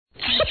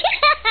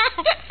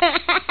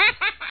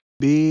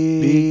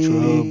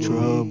Big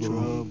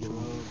trouble.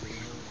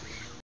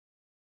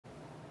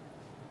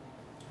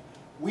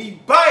 We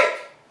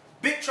bike!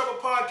 Big Trouble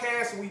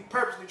Podcast, and we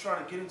purposely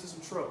trying to get into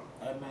some trouble.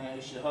 Hey man,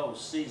 it's your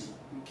host, Caesar.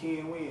 We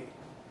can't win.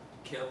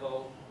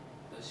 Kevo,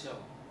 the show.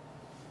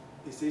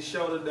 It's his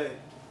show today.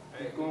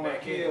 Hey, We're going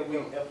back here. We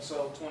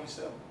episode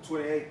 27.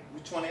 28. We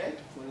 28?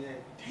 28.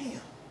 Damn.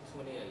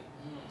 28.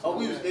 Oh,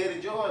 we was dead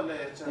at Jordan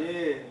last time.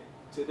 Yeah.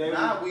 Today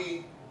Now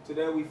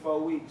today we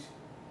 4 weeks.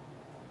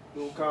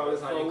 You gonna call it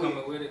That's how 4 you weeks?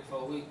 coming with it?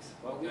 4 weeks.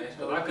 Okay. weeks,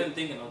 Because I couldn't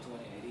think of no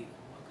 28 either.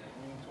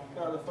 Okay.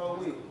 Call it 4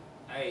 weeks.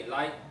 Hey,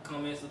 like,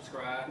 comment,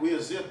 subscribe. we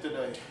a zip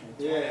today.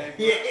 Yeah. 28.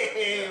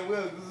 Yeah.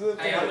 We'll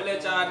Hey, I'm gonna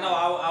let y'all know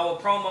our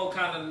promo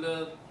kind of a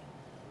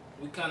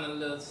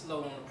little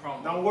slow on the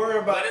promo. Don't worry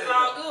about But it. it's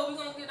all good.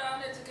 We're gonna get all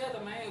that together,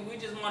 man. We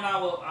just want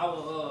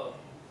our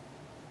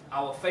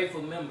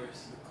faithful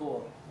members. The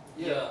core.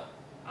 Yeah.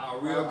 Our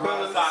real Our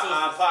brothers and Our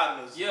sisters.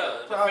 partners. Yeah,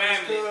 the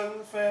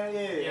Family.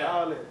 family. Yeah,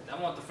 all that. I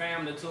want the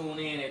family to tune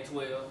in at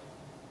 12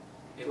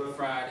 every 12.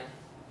 Friday.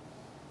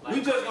 We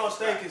just gonna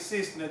stay subscribe.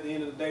 consistent at the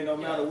end of the day. No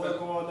Yeah, matter what's feel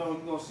going on,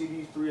 you're gonna see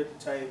these three at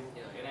the table.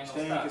 Yeah, it ain't gonna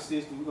Staying stop.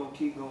 consistent, we're gonna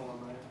keep going,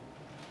 man.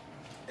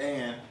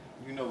 And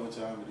you know what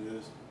time it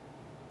is.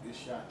 It's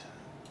shot time.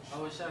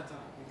 Oh, it's shot time.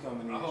 We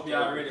coming in. I hope straight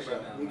y'all with ready the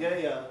right shot. now. We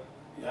got y'all.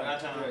 Y'all got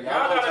time. Y'all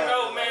gotta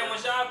know, man, when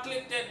y'all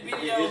click that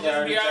video, It's just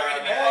already be already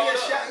time. be Hey, pulled your up.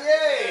 shot, Yeah,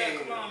 yeah.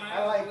 come on, man. I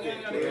like We that.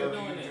 ain't gotta Yeah, keep you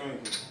doing that.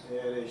 drinking.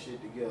 Yeah, that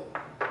shit together.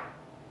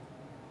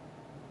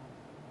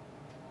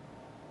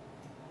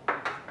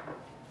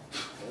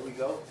 There we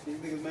go. These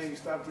niggas made me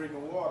stop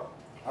drinking water.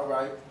 All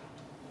right.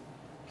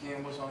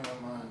 Ken, what's on your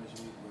mind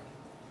this week,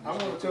 bro? I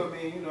want to come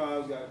in, you know, I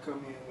always got to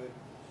come in with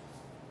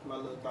my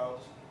little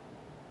thoughts.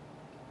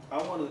 I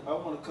want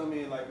to come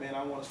in like, man,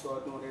 I want to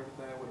start doing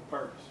everything with a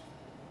purpose.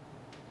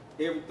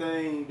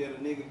 Everything that a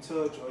nigga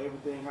touch or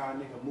everything how a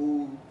nigga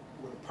move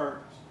with a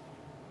purpose.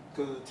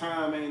 Because the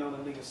time ain't on the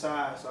nigga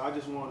side, so I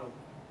just want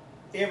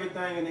to,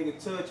 everything a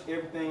nigga touch,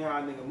 everything how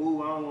a nigga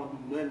move, I don't want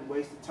to do nothing,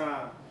 waste of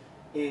time.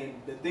 And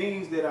the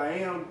things that I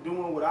am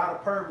doing without a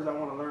purpose, I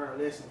want to learn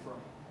a lesson from.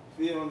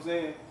 Feel what I'm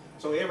saying?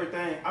 So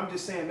everything, I'm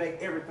just saying make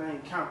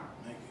everything count.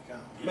 Make it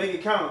count. Make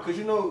it count. Because,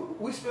 you know,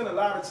 we spend a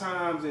lot of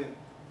times and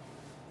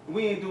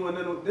we ain't doing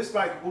nothing. This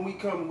like when we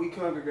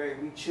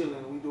congregate, we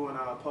chilling, we doing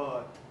our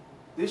pod.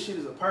 This shit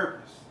is a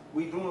purpose.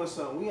 We doing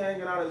something. We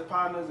hanging out as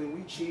partners and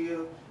we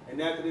chill.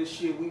 And after this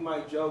shit, we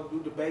might joke,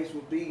 do debates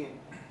with B and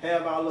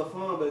have our little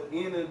fun. But at the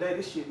end of the day,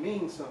 this shit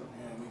means something.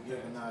 Yeah, we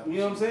giving out. You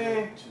know what I'm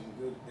saying? some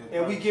good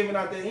And we advice. giving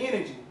out that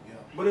energy. Yeah.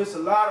 But it's a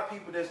lot of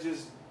people that's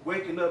just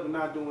waking up and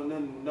not doing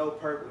nothing with no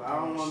purpose. I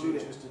don't want to do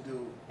that. Just to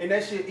do And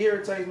that shit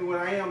irritates me when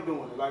I am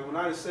doing it. Like when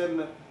I was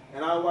sitting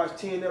and I watched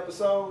 10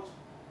 episodes,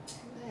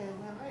 man,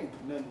 I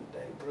ain't do nothing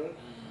today, bro.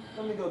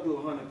 Let me go do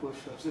 100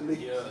 push-ups at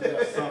least. Yeah,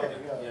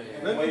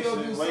 it. Let me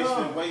go do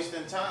something.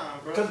 Wasting time,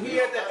 bro. Because we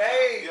You at don't the got time.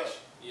 age,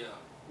 Yeah.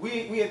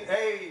 we at the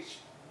age,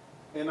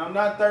 and I'm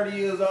not 30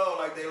 years old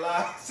like they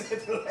lied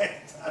said the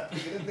last time.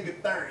 This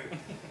nigga 30.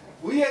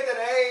 We at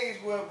that age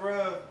where,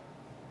 bro,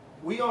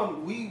 we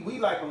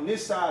like on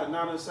this side and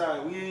not on this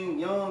side. We ain't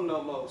young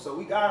no more, so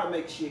we gotta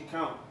make shit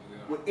count. Yeah.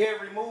 With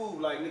every move,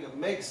 like nigga,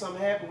 make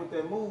something happen with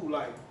that move.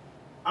 Like,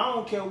 I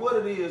don't care what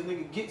it is,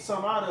 nigga, get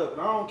something out of it.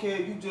 I don't care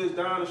if you just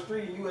down the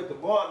street and you at the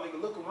bar,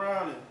 nigga, look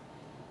around and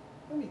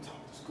let me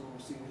talk to school,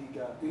 see what he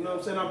got. You know what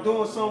I'm saying? I'm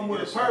doing something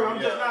with a purpose. I'm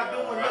just not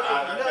doing nothing for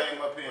I nothing.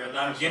 came up here and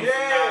I'm I'm getting Yeah.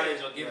 some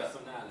knowledge or giving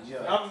some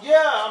knowledge.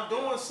 Yeah. I'm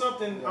doing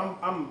something.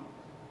 Yeah.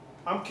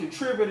 I'm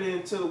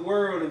contributing to the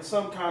world in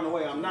some kind of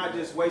way. I'm not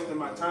just wasting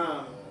my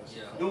time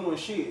Yeah. doing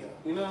shit.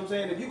 You know what I'm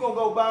saying? If you gonna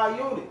go buy a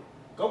unit,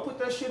 go put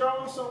that shit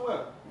on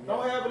somewhere.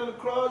 Don't have it in the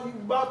closet. You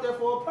bought that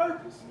for a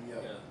purpose. Yeah.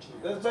 Yeah, true.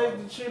 That's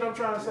basically the shit I'm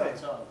trying to say.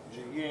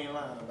 You ain't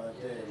lying about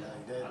that.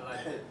 Like that. I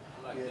like that.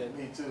 I like Yeah, that.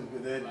 me too.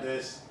 Cause I like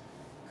that's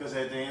because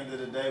at the end of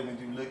the day, when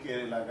you look at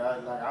it,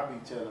 I be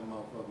telling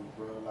motherfuckers,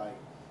 bro, like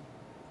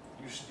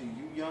you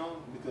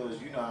young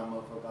because you know how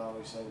motherfuckers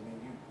always say, man,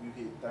 you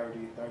hit 30,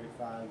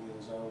 35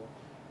 years old,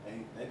 they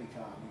be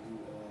calling you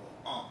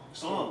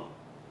so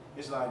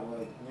it's like,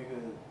 well,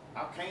 nigga,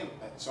 I can't.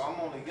 So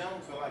I'm only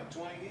young for like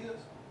 20 years,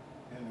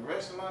 and the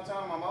rest of my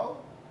time I'm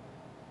old.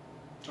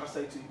 I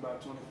say to you about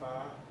 25.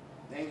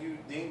 Then you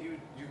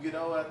get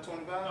old at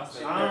 25.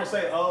 say- I don't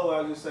say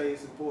I just say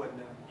it's important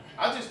now.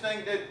 I just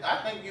think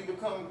you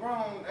become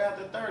grown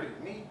after 30.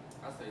 Me,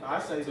 I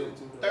say that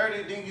too.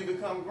 30, then you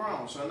become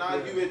grown. So now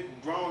Yeah. you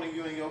at grown and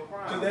you in your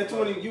prime. Cause that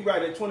 20, you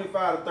right, that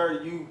 25 to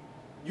 30,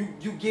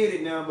 you get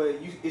it now, but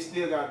it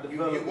still got to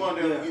develop. You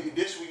wonder, Yeah.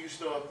 this when you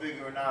start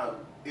figuring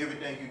out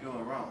everything you're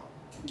doing wrong.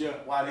 Yeah.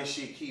 Why this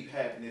shit keep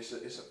happening? It's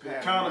a pattern.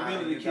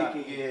 Accountability You got-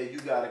 kick in. Yeah, you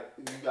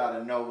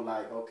gotta know,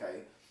 like,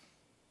 okay,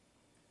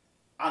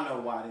 I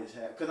know why this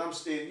happened. Cause I'm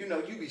still,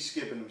 you be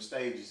skipping them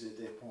stages at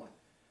that point.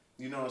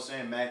 You know what I'm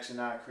saying? Maxing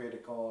out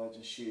credit cards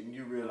and shit, and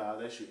you realize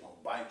that shit gonna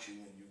bite you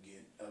when you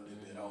get a little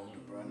bit older,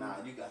 bro.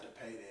 Nah, you got to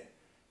pay that.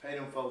 Pay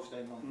them folks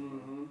their money,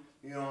 bro.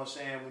 You know what I'm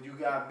saying? When you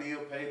got a bill,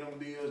 pay them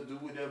bills, do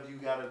whatever you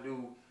gotta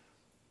do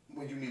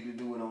when you need to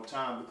do it on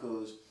time,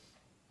 because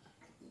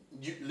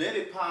you let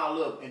it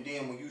pile up, and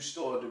then when you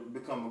start to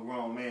become a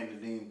grown man,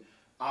 and then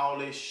all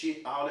that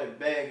shit, all that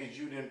baggage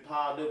you didn't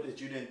piled up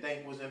that you didn't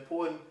think was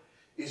important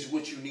is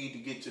what you need to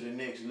get to the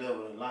next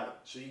level in life.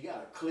 So you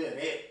gotta clear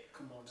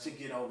that to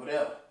get over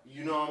there.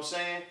 You know what I'm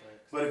saying?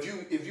 But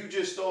if you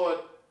just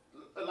start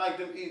like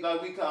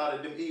we call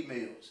it them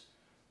emails,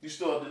 you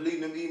start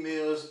deleting them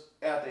emails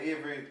after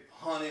every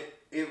 100,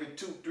 every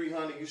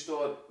 200-300. You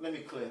start, let me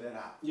clear that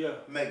out. Yeah.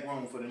 Make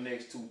room for the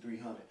next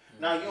 200-300.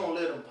 Now you don't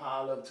let them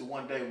pile up to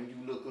one day when you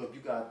look up,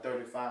 you got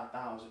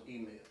 35,000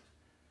 emails.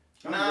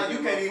 Now you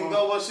can't even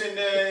go what's in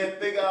there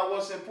and figure out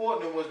what's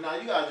important and what's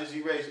not. You gotta just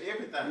erase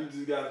everything. You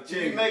just gotta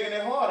check. You be making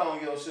it hard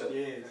on yourself.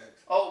 Yes.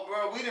 Oh,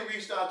 bro, we done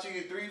reached out to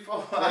you 3,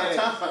 4, 5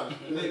 times.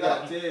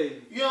 Nigga, I tell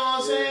you. You know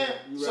what I'm saying?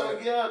 So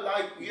right.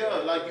 like you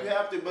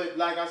have to, but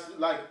like I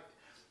like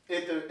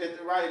at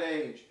the right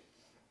age,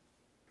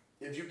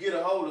 if you get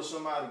a hold of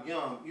somebody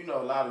young, you know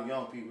a lot of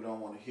young people don't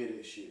want to hear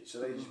that shit. So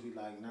they just be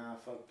like, nah,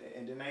 fuck that.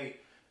 And then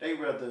they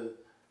rather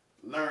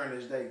learn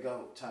as they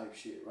go type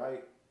shit,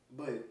 right?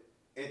 But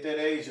at that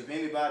age, if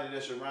anybody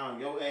that's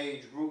around your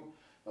age group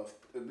of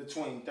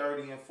between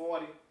 30 and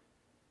 40,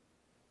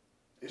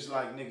 it's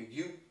like, nigga,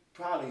 you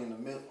probably in the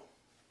middle.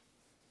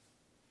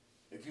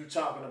 If you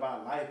talking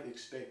about life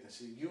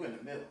expectancy, you in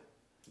the middle.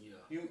 Yeah.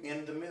 You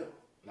in the middle.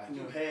 Like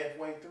you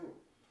halfway through.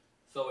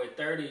 So at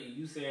 30,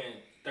 you saying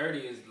 30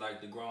 is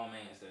like the grown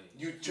man stage.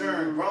 You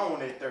turn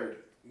grown at 30.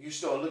 You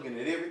start looking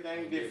at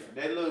everything different.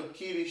 That little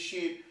kiddie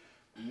shit,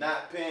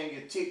 not paying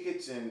your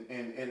tickets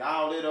and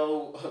all that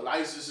old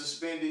license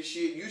suspended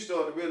shit, you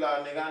start to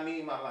realize, nigga, I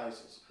need my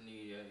license.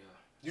 Yeah.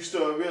 You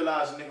start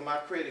realizing, nigga, my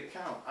credit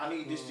count. I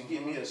need this to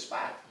get me a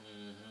spot.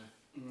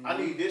 I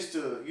need this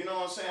to, you know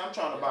what I'm saying? I'm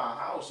trying to buy a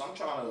house. I'm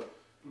trying to,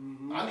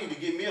 I need to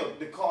get me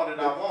the car that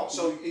I want.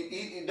 So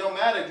it don't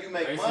matter if you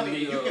make money.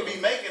 You can be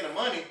making the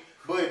money,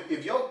 but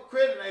if your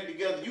credit ain't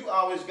together, you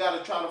always got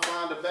to try to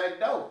find the back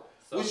door,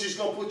 which is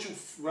going to put you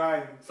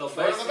right. So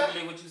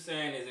basically what you're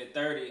saying is at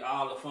 30,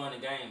 all the fun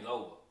and games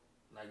over.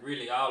 Like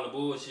really all the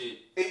bullshit.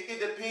 It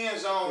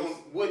depends on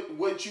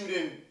what you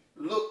didn't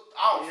look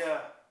off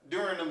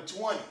during them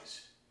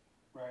 20s.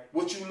 Right.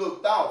 What you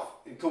looked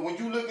off. Because when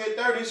you look at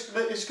 30,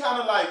 it's kind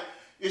of like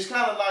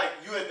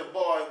you at the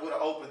bar with an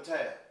open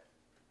tab.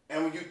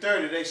 And when you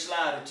 30, they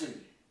slide it to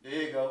you.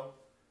 There you go.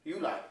 You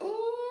like,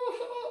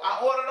 ooh,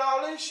 I ordered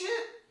all this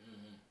shit.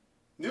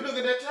 You look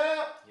at that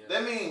tab,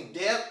 that means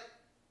debt.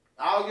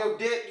 All your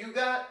debt you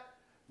got,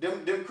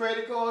 them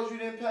credit cards you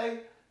didn't pay,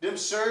 them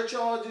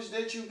surcharges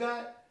that you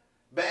got,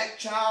 back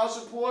child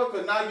support,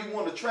 because now you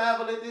want to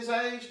travel at this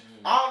age.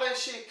 All that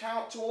shit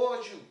count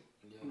towards you.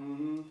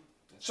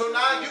 So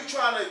now you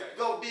trying to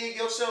go dig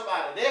yourself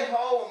out of that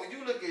hole, and when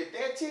you look at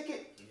that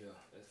ticket,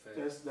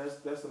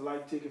 that's a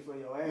light ticket for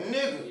your ass.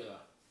 nigga,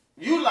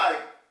 you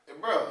like,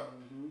 bro,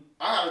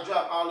 I gotta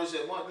drop all this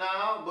at once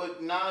now,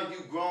 but now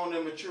you grown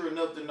and mature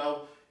enough to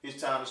know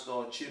it's time to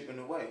start chipping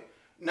away.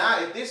 Now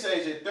at this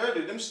age, at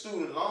 30, them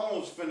student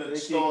loans finna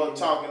start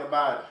talking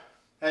about,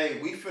 hey,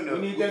 we finna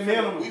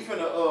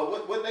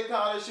what they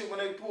call that shit when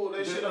they pull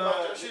that shit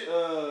about your shit?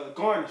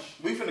 Garnish.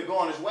 We finna go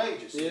on his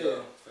wages.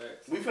 Yeah.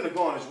 We finna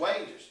go on his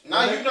wages.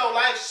 Now you know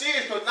life's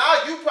serious, because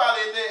now you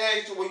probably at that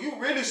age to where you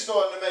really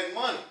starting to make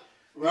money.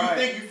 Right.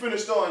 You think you finna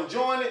start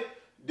enjoying it,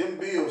 them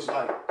bills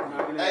like,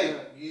 hey,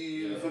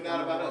 you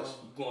forgot about us.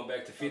 Going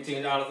back to $15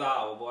 an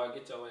hour, boy,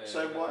 get your ass.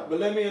 Say boy. But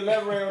let me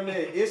elaborate on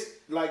that. It's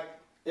like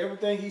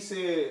everything he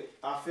said,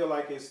 I feel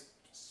like it's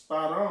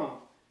spot on.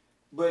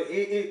 But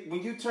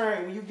when you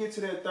get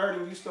to that 30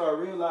 and you start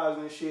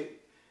realizing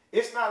shit,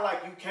 it's not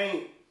like you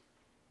can't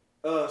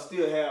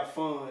still have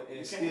fun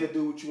and still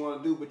do what you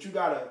want to do, but you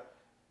gotta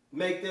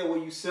make that where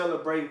you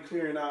celebrating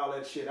clearing all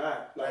that shit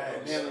out,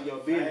 like handling your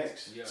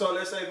business. Yeah. So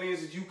let's say, for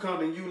instance, you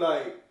come and you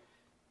like,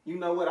 you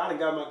know what, I done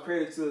got my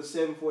credit to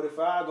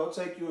 745, go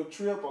take you a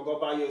trip or go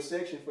buy you a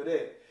section for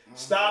that.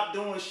 Stop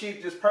doing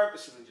shit just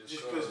purposely.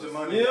 Just because the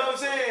money. You know what I'm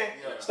saying?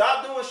 Yeah.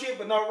 Stop doing shit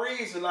for no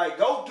reason. Like,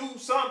 go do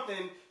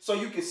something so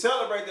you can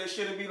celebrate that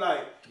shit and be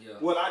like,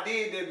 well, I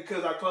did that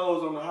because I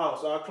closed on the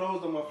house, or I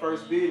closed on my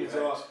first business,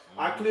 or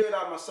I cleared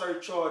out my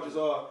surcharges,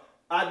 or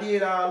I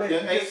did all that.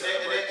 That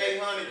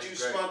 800 you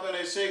spent on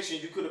that section,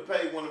 you could have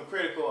paid one of them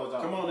credit cards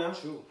off. Come on now.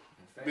 True.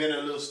 Been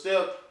a little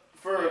step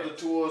further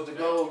towards the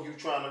goal you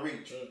trying to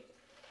reach.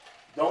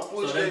 Don't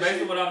push so that that's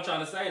basically shit. what I'm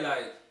trying to say.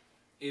 Like,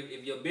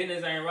 if your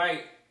business ain't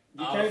right,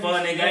 you all the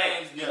fun and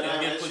games, you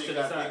get pushed to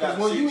the side. Because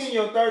when you in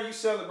your 30, you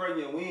celebrating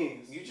your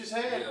wins. You just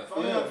had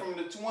fun from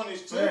the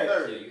 20s to the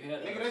 30s.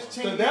 Nigga, that's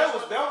 10 years.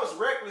 That was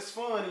reckless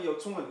fun in your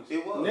 20s.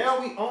 It was. Now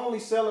we only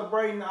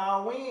celebrating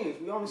our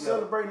wins. We only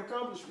celebrating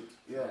accomplishments.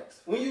 Yeah.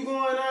 When you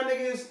going out,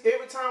 niggas,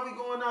 every time we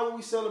going out, when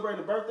we celebrate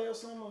a birthday or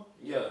something,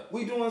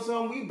 we doing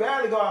something, we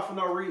barely go out for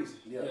no reason.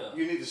 Yeah.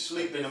 You need to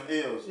sleep in them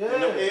L's. Yeah.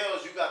 And them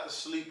L's, you got to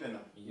sleep in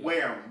them.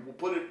 Wear them.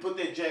 Put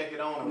that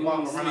jacket on and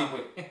walk around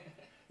with it.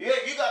 Yeah,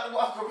 you got to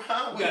walk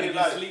around with it.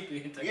 Like,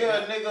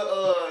 yeah, nigga,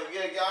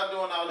 y'all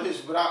doing all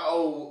this, but I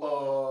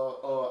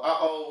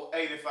owe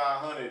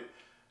 $8,500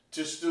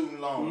 to student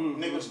loan.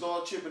 Nigga,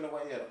 start chipping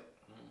away at them.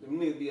 Them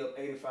niggas be up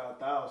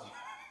 85,000.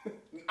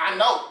 I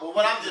know, but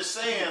what I'm just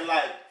saying,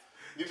 like,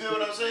 you feel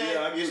what I'm saying?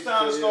 Yeah, it's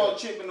time to start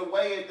chipping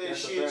away at that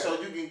shit so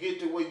you can get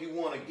to where you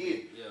want to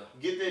get. Yeah.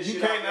 Get that You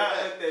shit can't out.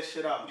 not look that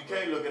shit out. You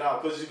can't look it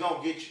out because it's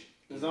gonna get you.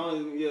 It's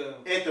only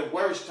At the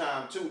worst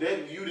time too.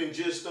 Then you didn't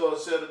just start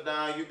settle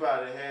down. You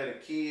probably had a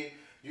kid.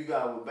 You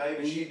got a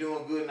baby. She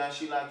doing good now.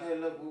 She like, hey,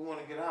 look, we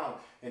want to get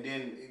out. And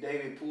then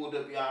they pulled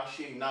up y'all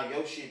shit. Now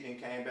your shit then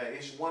came back.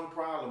 It's one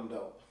problem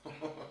though.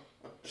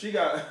 She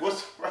got.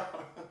 What's the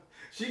problem?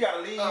 She got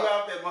to leave you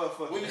out that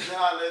motherfucker. We used to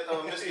holler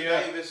at Mr.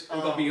 Davis. It's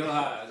gonna be your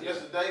eyes.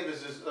 Mr.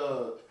 Davis is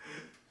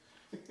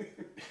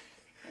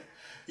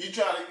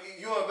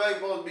you and baby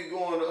supposed to be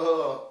going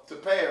to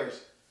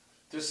Paris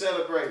to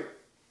celebrate.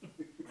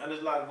 And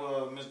it's like,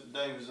 well, Mr.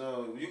 Davis,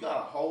 you got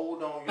a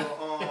hold on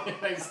your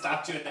They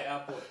stopped you at the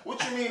airport.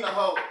 What you mean a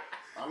hold?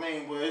 I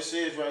mean, well, it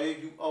says right here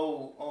you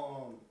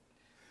owe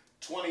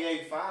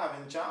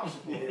 28.5 in child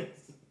support.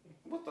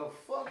 What the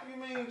fuck you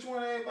mean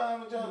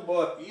 28.5 in child support?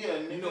 Boy, Yeah,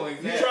 nigga. You know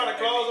exactly. you trying to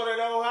close on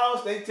that old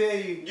house? They tell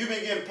you. You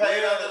been getting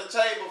paid under the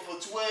table for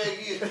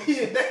 12 years.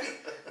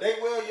 they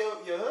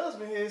your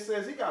husband here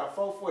says he got a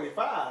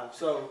 445.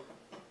 So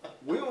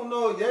we don't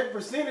know that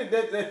percentage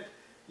that.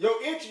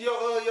 Your interest, your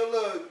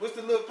little, what's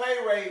the little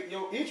pay rate?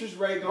 Your interest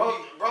rate gonna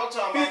be bro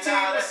talking about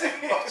 15%.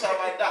 Bro talking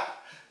about that.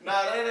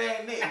 Nah, that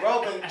ain't it.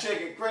 Bro been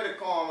checking Credit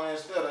Karma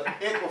instead of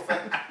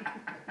Equifax.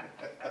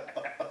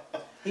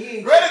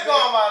 Credit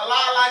Karma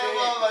lie like a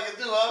motherfucker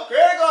too, huh?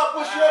 Credit Karma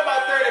push you up by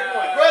 30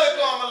 points. Credit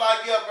Karma like,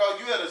 yeah, bro,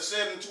 you at a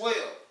 712.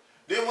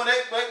 Then when they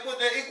put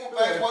that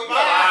Equifax, boy, you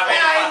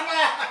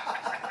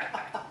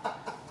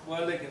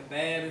Boy, looking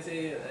bad as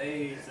hell.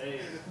 Hey.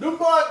 Them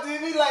boys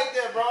did me like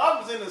that, bro. I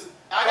was in this.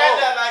 I got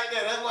that like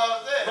that. That's what I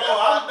was saying. Bro,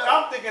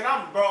 I'm thinking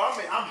I'm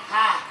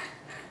high.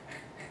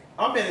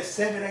 I'm in a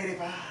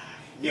 785.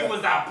 You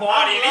was out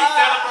partying. He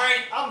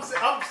celebrate. I'm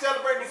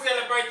celebrating.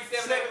 Celebrate the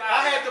 785.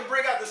 I had to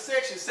bring out the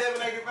section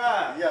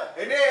 785. Yeah.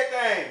 And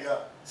everything.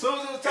 Yeah. Soon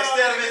as it was time.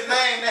 Instead of his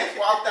name, they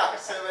walked out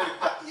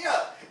 785.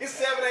 Yeah. It's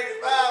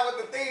 785 with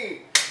the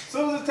theme.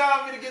 Soon as it's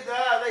time for me to get the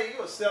high, hey,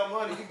 you a sell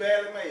money. You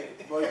badly made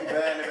it. Boy, you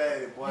badly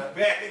made it, boy. You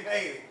badly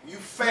made it. You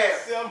fair.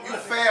 You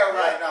fair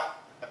right now.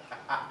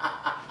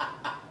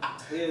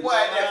 Boy,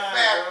 that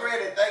fair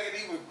credit thinking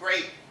he was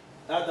great.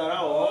 I thought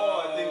I was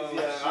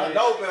hard. I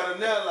know better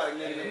now. Like,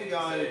 nigga, let me go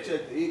ahead and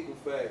check the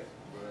Equifax.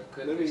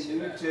 Let me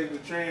check the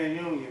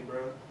TransUnion,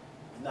 bro.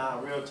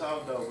 Nah, real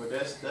talk though, but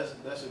that's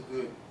a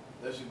good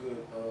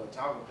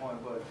talking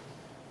point, but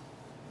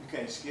you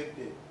can't skip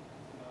it.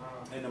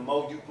 And the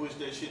more you push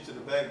that shit to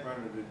the back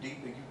burner, the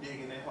deeper you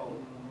dig in that hole.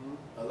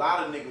 A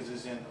lot of niggas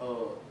is in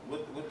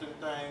what the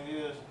thing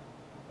is.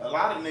 A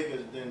lot of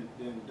niggas done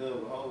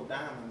dug a whole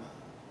diamond mine.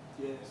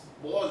 Yes.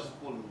 Boys is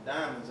pulling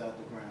diamonds out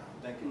the ground,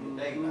 thinking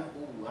that they like,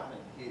 ooh, I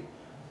didn't hit.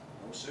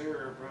 No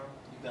sir, bro.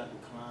 You got to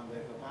climb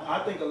back up.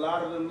 I think a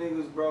lot of them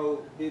niggas,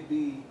 bro, it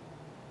be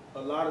a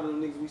lot of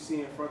them niggas we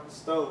see in front of the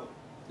stove.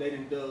 They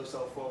done dug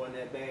so far in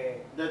that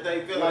bag that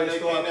they feel like they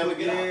can't never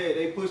get out. Yeah,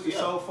 they pushed it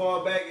so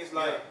far back. It's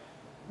like,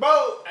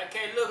 bro.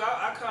 Okay, look,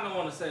 I kind of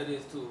want to say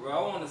this too, bro.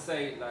 I want to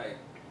say like,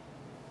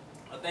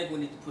 I think we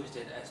need to push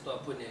that and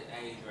start putting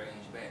that age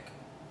range back.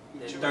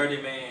 That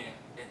 30 man,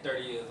 that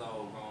 30 years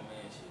old grown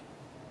man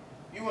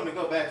shit. You want to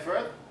go back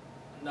further?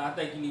 No, I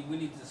think we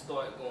need to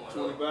start going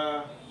 25.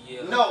 up.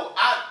 Yeah. No,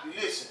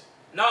 listen.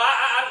 No,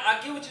 I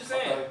get what you're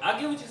saying. Okay. I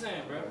get what you're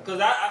saying, bro. Cause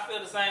I feel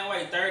the same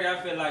way. 30,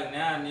 I feel like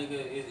now,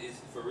 nigga,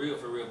 is for real.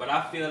 But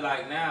I feel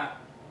like now,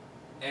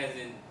 as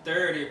in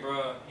 30,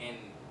 bro, and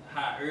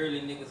how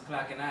early niggas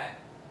clocking out,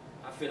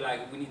 I feel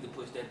like we need to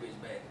push that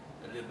bitch back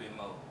a little bit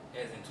more.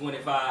 As in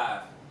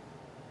 25.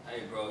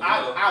 Hey, bro.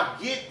 I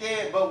get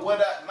that, but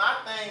my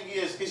thing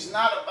is, it's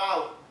not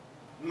about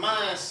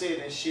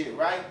mindset and shit,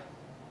 right?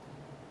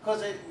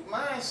 Because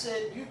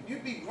mindset, you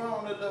be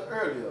grown a little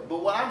earlier.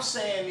 But what I'm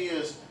saying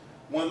is,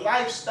 when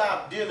life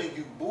stop dealing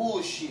you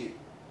bullshit,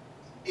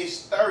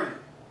 it's 30.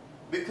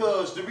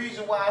 Because the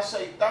reason why I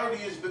say 30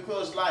 is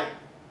because, like,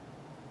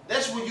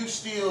 that's when you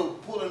still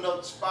pulling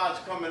up spots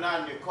coming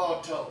out in your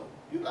car tow.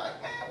 You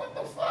like, man, what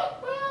the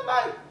fuck, bro?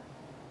 Like,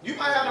 you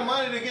might have the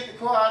money to get the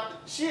car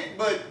out the shit,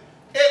 but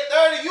at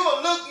 30, you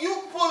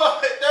pull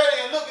up at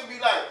 30 and look and be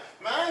like,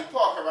 man, I ain't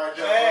parking right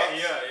there, bro.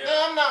 Yeah. Man,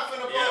 I'm not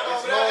finna park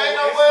over there. more- Ain't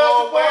it's nowhere else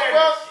more to park,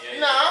 bro.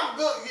 awareness. Nah, I'm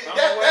good.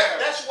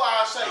 That's why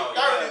I say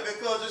 30,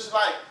 because it's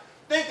like,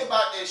 think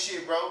about that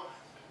shit, bro.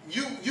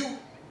 You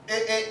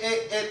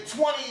at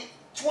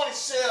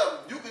 27,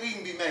 you could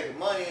even be making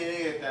money and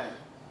everything.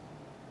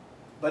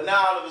 But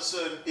now all of a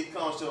sudden, it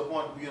comes to a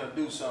point where you're gonna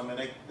do something,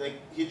 and they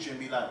hit you and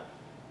be like,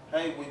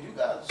 hey, when you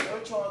got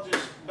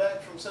surcharges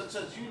back from such,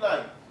 you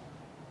like,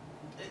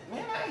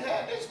 man, I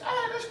had this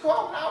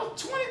car when I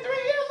was 23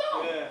 years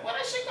old. Yeah. Where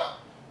that shit go?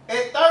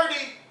 At 30,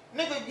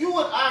 nigga, you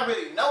would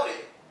already know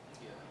that.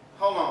 Yeah.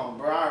 Hold on,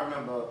 bro.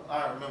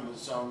 I remember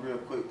something real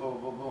quick. Boom,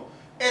 boom, boom.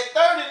 At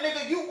 30,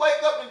 nigga, you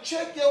wake up and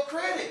check your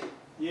credit.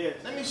 Yes.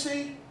 Let me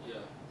see. Yeah.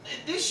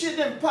 This shit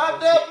done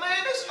popped up,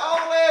 man. This old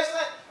ass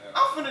thing.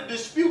 I'm finna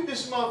dispute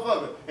this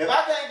motherfucker. If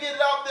I can't get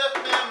it off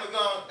there, man, I'm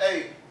gonna,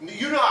 hey,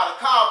 you know how to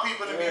call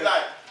people and be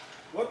like,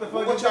 what the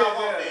fuck what you y'all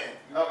want that?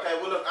 then? Okay,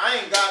 well look, I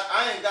ain't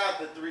got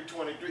the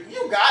 323.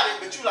 You got it,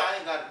 but you like, I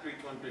ain't got the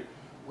 323.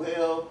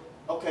 Well,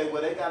 okay,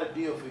 well they got a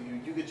deal for you.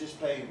 You could just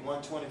pay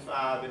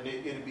 125 and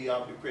it'll be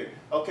off your credit.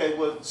 Okay,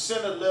 well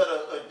send a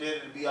letter that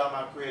it'll be off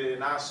my credit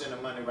and I'll send the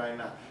money right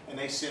now. And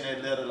they send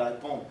that letter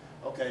like boom.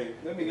 Okay,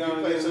 let me go you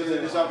and pay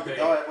get this off your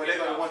credit. All right, well they're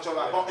gonna want your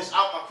life. Boom, it's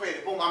off my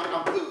credit. Boom,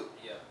 I'm good.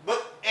 Yeah.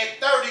 But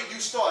at 30, you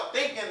start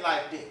thinking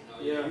like that.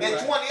 Yeah. At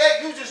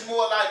 28, you just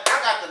more like,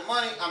 I got the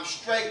money, I'm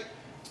straight.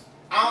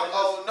 I don't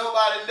owe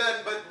nobody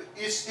nothing, but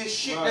it's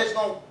shit that's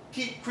gonna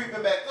keep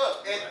creeping back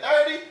up. At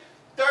 30,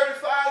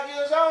 35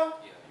 years old,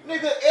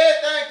 nigga,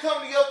 everything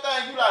come to your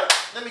thing, you like,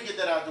 let me get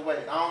that out the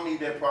way. I don't need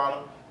that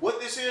problem.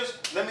 What this is,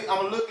 I'm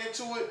gonna look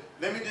into it,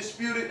 let me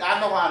dispute it. I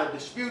know how to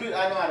dispute it,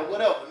 I know how to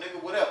whatever,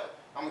 nigga, whatever.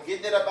 I'm gonna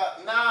get that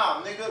about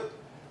now, nigga.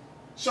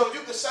 So you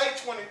could say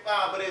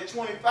 25, but at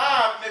 25,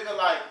 nigga,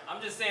 like... I'm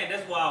just saying,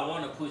 that's why I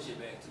want to push it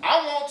back to you.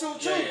 I want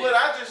to too, but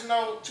I just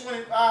know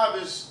 25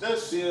 is...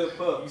 That's still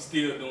fuck. You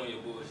still doing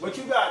your bullshit. But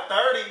you got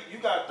 30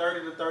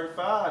 to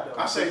 35 though.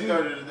 I say 30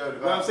 to 35. You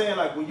know what I'm saying?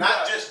 Like when you not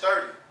got, just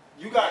 30.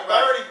 You got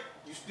 30,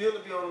 you still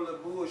be on a little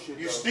bullshit.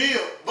 You though.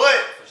 still, but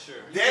for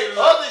sure. That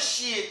other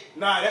shit...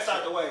 Nah, that's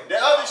out the way.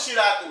 That other shit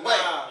out the way.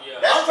 Nah,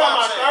 yeah. That's I'm talking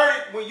what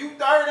about 30. When you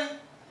 30,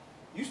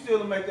 you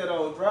still make that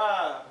old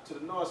drive to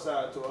the north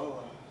side to a whole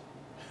house.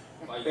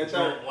 Why you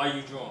drunk? Why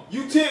you drunk?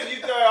 You 10,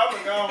 you 30, I'm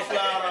gonna go and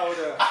slide over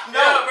there.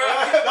 No, bro.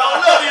 Don't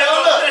look.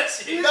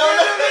 You know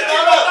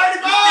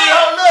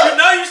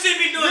you should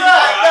be doing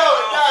that. I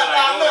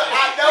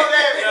know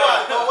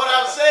that. But what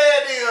I'm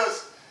saying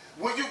is,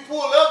 when you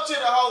pull up to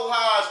the whole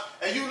house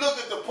and you look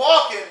at the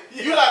parking,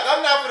 you like,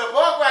 I'm not gonna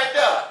park right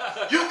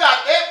there. You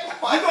got that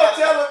point. You gonna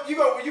tell them,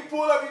 when you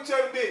pull up, you tell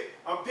them,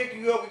 I'm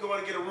picking you up, we're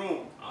going to get a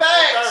room.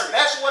 Facts.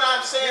 That's what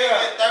I'm saying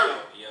at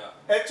 30.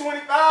 At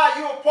 25,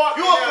 you don't park.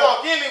 You don't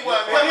park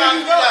anywhere,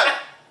 man.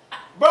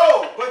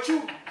 Bro, but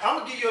I'm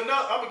gonna give you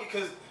another.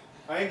 Because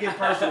I ain't getting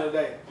personal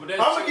today. I'm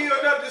gonna give you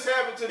another. This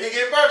happened to me. You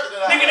get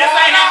personal. Nigga, this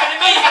ain't happened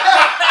to me.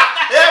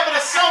 It happened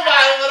to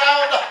somebody, but I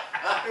don't know.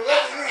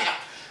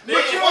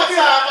 But you one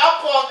time I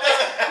parked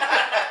there.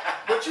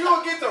 But you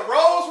will get the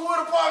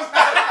Rosewood apartment.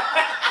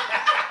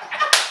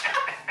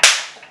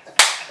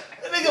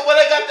 Nigga, when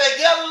they got that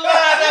yellow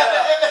line out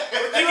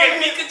there. Look at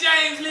Mika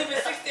James living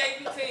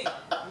 6815.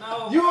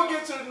 No. You will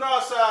get to the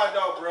north side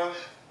though, bro.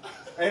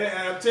 And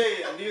I'm telling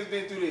you, niggas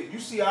been through this. You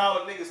see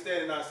all the niggas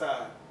standing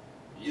outside.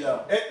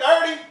 Yeah. At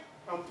 30,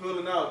 I'm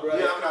pulling out, bro.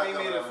 Yeah, I'm not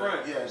coming in the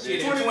front. Yeah,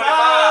 shit, 25, 25,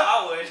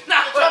 I would. I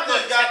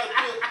just got to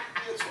put,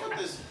 what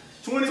this?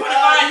 25, you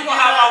gonna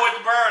hop out with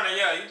the burner,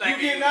 yeah. You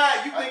think you getting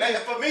out, you think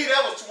for me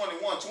that was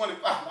 21, 25.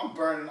 I'm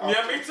burning off.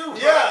 Yeah, me too.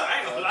 Bro. Yeah. I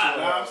ain't gonna lie.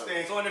 Nah, I'm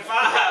staying 25.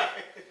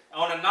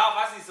 On the north,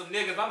 I see some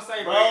niggas. I'm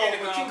saying, bro,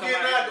 but you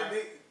getting out,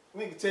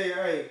 we can tell you,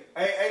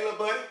 hey, little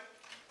buddy,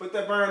 put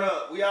that burn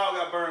up. We all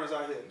got burners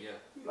out here. Yeah.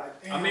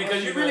 Like, I mean,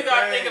 because you really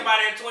got to think about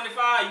it at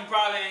 25, you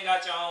probably ain't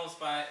got your own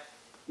spot.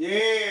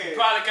 Yeah. You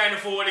probably can't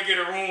afford to get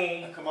a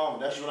room. Come on,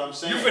 that's what I'm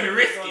saying. You finna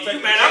risk it.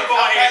 take Man, I'm going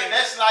ahead.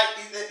 That's like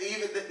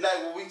even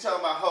like when we talking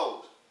about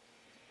hoes.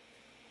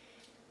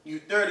 You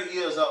 30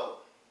 years old.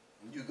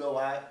 You go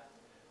out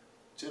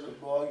to the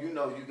bar. You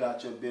know you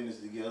got your business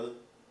together.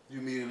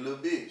 You meet a little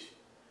bitch.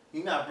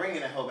 You're not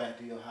bringing that hoe back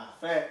to your house.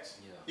 Facts.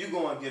 Yeah. You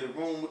gonna get a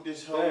room with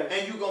this hoe, Facts.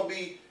 and you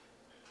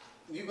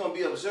gonna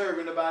be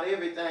observing about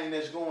everything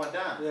that's going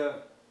down. Yeah.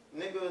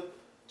 Nigga,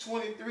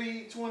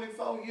 23,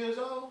 24 years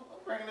old.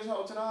 I'm bringing this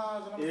hoe to the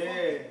house and I'm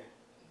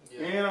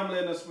Yeah. And I'm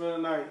letting her spend the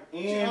night.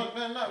 And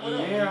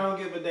I don't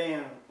give a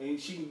damn. And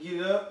she can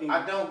get up and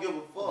I don't give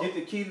a fuck. get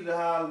the key to the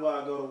house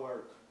while I go to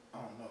work. I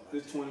don't know.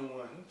 It's 21.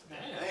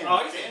 Damn.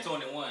 Oh, you said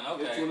 21.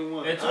 Okay. It's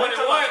 21. At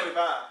 21.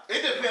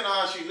 It depends on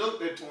how she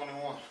looked at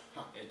 21.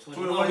 At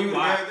 21, you would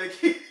have gave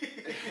that key.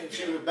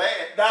 She was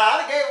bad. Nah,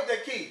 I gave her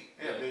that key.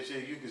 Yeah, bitch,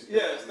 you can stay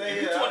If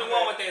here. you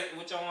 21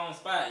 with your own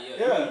spot, you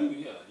gonna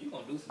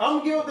do something. I'm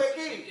gonna give her that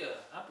key.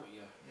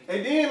 Yeah.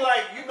 And then,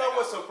 like, you know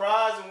what's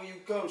surprising when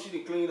you come, she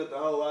done clean up the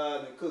whole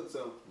house and cook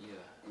something. Yeah.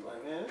 I'm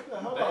like, man,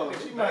 hold on.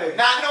 She might.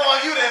 not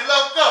knowing you done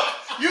looked up.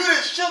 You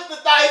done shook the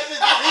dice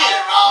and just hit.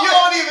 You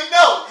don't even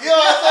know. You know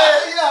what I'm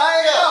saying? Yeah, I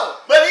ain't know.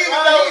 But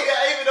even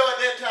though at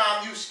that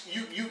time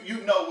you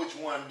know which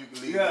one you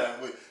can leave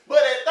down with. But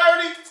at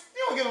 30,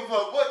 you don't give a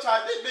fuck what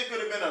type. This bitch could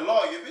have been a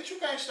lawyer. Bitch, you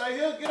can't stay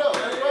here. Get up.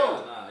 Let's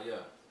roll.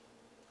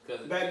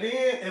 Back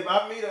then, if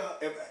I meet her,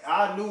 if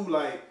I knew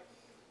like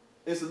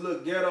it's a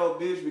little ghetto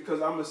bitch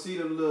because I'm gonna see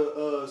them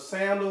little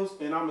sandals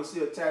and I'm gonna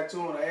see a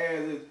tattoo on her ass,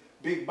 it's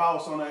Big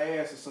Boss on her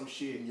ass or some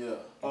shit. Yeah.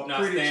 Not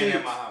pretty staying chicks.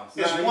 at my house.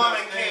 It's Nah,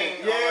 Woman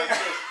King. Yeah.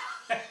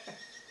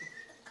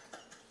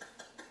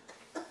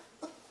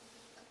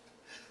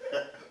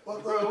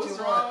 What's wrong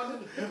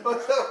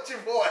with your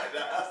boy?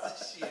 That's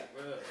the shit,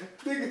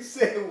 bro. Nigga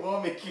said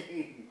Woman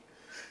King.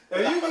 Now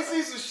you can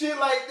see some shit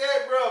like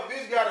that, bro.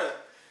 Bitch got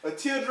a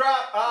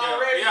teardrop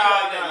already.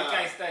 Yeah, you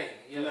can't stay.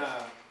 Yeah.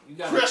 Nah. You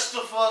got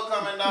Christopher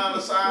coming down the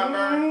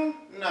sideburn.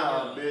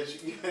 Nah, bitch.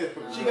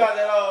 She got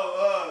that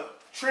old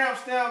tramp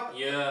stamp.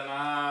 Yeah,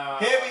 nah.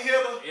 Heavy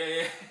hitter.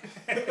 Yeah.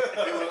 It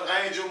was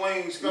angel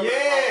wings coming.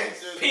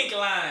 Yes. Pink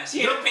line. She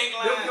had a pink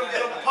line.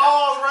 Them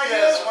paws right Yeah,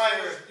 here.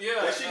 swingers.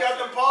 Yeah. And she got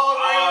them paws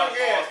right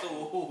here.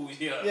 Ooh,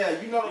 yeah.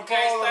 Yeah, you know the You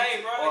can't paws.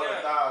 stay, bro. All the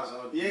Yeah. thighs.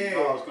 Yeah. The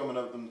balls coming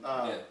up them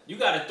thighs. Yeah. You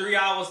got a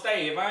 3-hour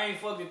stay. If I ain't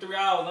fucking 3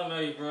 hours, I'm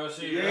like, bro,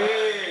 shit. Yeah. I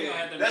ain't gonna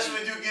have to That's be-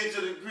 when you get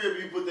to the crib,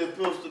 you put that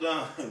pistol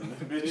down.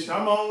 Bitch,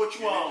 I'm on what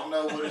you you on.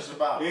 know what it's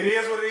about. It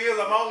is what it is.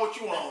 I'm on what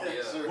you on.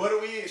 Yeah. Sir. What do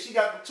we? She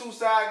got the 2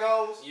 side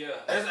goals. Yeah.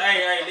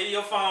 Hey, leave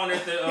your phone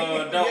at the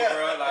door, Yeah.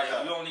 bro. Like,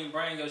 Yeah. you don't even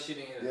bring your shit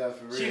in here. Yeah,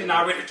 for real. She done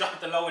already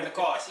dropped the low in the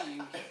car.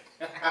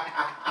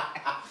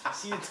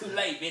 She too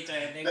late, bitch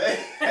ass nigga.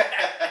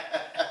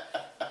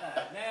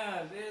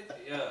 Nah, bitch.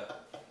 Yeah.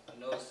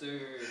 No, sir.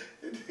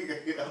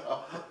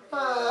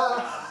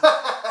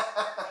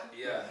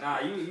 Yeah. Nah,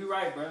 you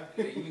right, bro.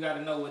 You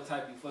gotta know what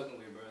type you fucking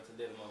with, bro, to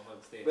let a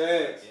motherfucker stay.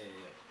 Facts.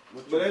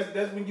 Yeah. But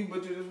that's when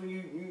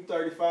you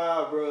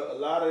 35, bro. A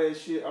lot of that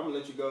shit, I'm gonna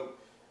let you go.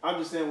 I'm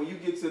just saying when you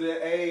get to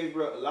that age,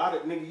 bro, a lot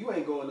of nigga, you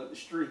ain't going up the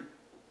street.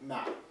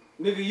 Nah.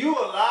 Nigga, you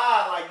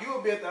alive, like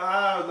you'll be at the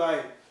house,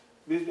 like,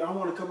 bitch, I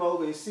want to come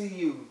over and see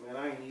you, man.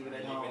 I ain't even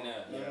at home.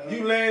 Yeah.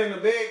 You laying in the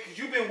bed because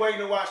you been waiting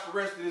to watch the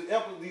rest of this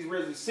episode, these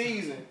rest of the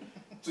season.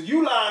 So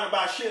you lying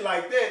about shit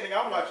like that, nigga.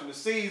 I'm watching the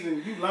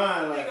season, you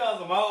lying like. Nigga on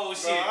some old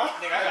shit. Bro,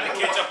 Nigga, I gotta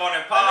catch up on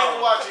that I nigga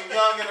power. watching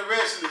Young and the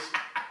Restless.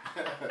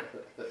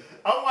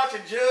 I'm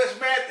watching Judge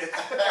Mathis.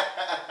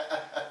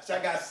 So I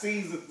got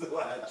seasons to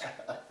watch.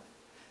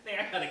 Nigga,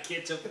 I gotta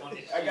catch up on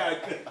this shit. I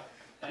gotta.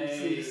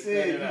 You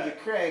said you was a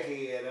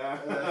crackhead,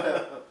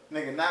 huh?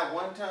 Nigga, not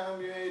one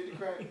time you ate the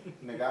crack.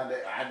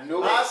 Nigga, I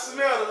knew it. I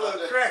smelled a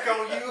little crack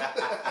on you.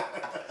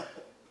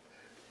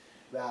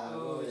 Nah,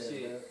 Oh, go ahead,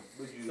 shit. man.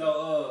 What you-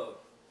 So,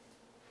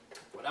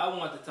 what I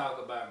want to talk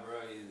about, bro,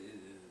 is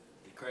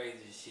the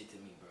craziest shit to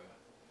me, bro.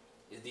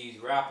 Is these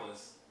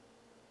rappers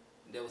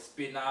that was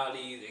spitting all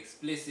these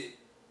explicit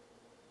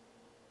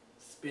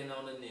spin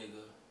on the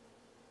nigga,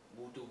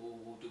 woo-to-woo,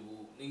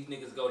 woo-to-woo. These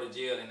niggas go to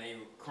jail and they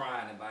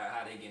crying about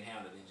how they getting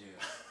handled in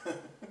jail.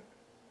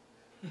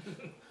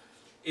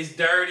 It's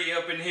dirty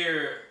up in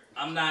here.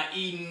 I'm not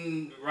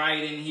eating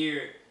right in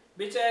here.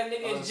 Bitch ass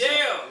nigga in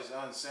jail. It's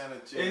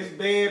unsanitary. It's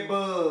bed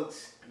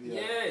bugs. Yeah.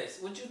 Yes.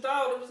 What you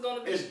thought it was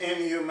gonna be? It's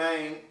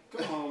inhumane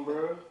Come on,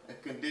 bro.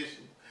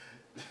 condition.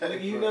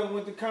 Nigga, you never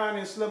went to Connie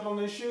and slept on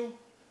this shoe?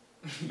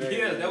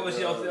 Yeah, that was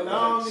your. That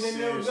No, was, they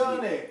never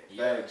done that.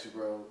 Facts,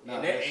 bro. Nah,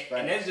 and, that's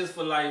and that's facts. just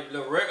for like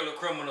the regular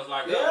criminals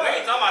like us. Yeah. We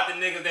ain't talking about the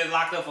niggas that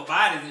locked up for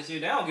bodies and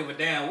shit. They don't give a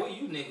damn where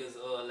you niggas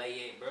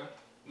lay at, bro.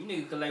 You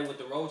niggas can lay with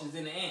the roaches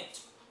and the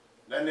ants.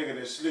 That nigga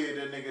that slid,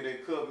 that nigga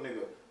that cooked, nigga,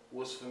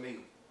 what's for me?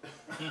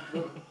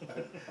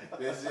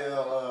 That's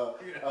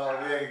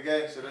American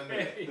Gangster, that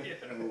nigga. Yeah.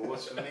 Nigga,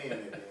 what's for me in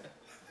it?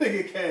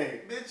 Nigga came.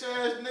 Bitch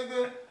ass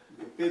nigga.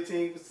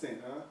 15%,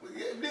 huh?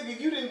 Yeah, nigga,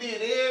 you done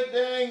did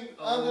everything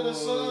under the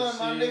sun,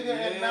 my shit, nigga,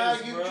 and now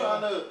yes, you bro.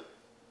 trying to.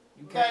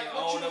 You can't Like,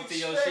 what own you up to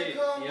your expect shit.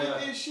 come Yeah.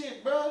 with this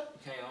shit, bro? You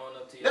can't own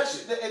up to your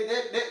That's,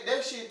 shit.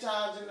 that shit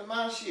ties into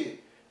my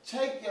shit.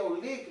 Take your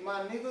lick,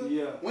 my nigga.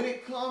 Yeah. When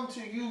it comes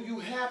to you, you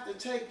have to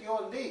take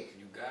your lick.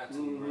 You got to,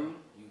 Mhm. bro.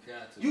 You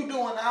got to. You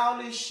doing all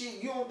this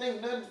shit, you don't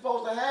think nothing's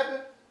supposed to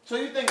happen? So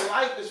you think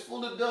life is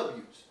full of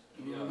W's.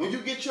 Yeah. When you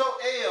get your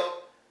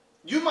L,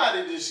 you might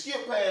have just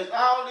skipped past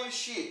all this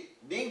shit.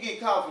 Didn't get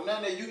caught for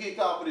none of that. You get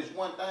caught for this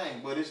one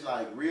thing, but it's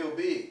like real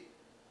big.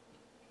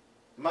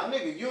 My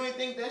nigga, you ain't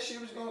think that shit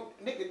was gonna...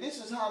 Nigga,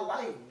 this is how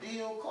life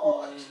deal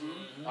cards.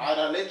 Mhm. Alright,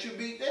 I let you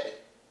beat that.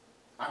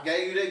 I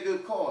gave you that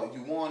good card.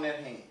 You won that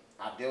hand.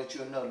 I dealt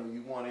you another one.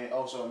 You won that.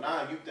 Oh, so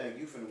now you think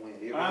you finna win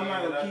every I'm hand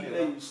not that I gonna keep did,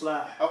 letting you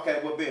slide. Okay,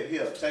 well, bet.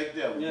 Here, take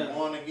that one. Yeah. You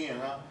won again,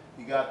 huh?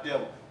 You got that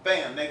one.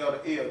 Bam, they go to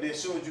L. Then as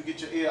soon as you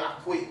get your L, I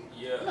quit.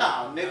 Yeah.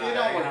 Nah, nigga, it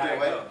don't work that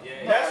way.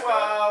 Yeah. That's why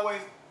I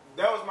always,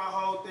 that was my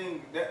whole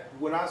thing. That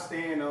what I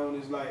stand on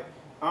is like,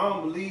 I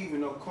don't believe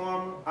in no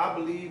karma. I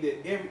believe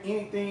that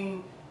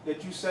anything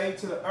that you say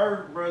to the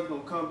earth, bro, is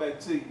gonna come back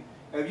to you.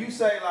 If you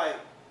say like,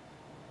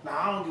 nah,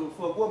 I don't give a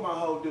fuck what my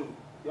hoe do.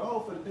 Your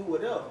hoe finna do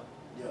whatever.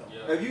 Yeah.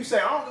 Yeah. If you say,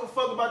 I don't give a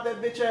fuck about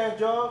that bitch ass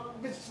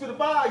job, bitch is finna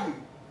buy you.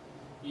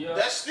 Yeah.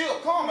 That's still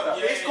karma though.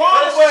 Yeah, It's yeah,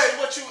 karma, yeah. but it's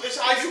what you, it's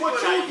how It's you what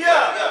put you- it.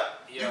 yeah.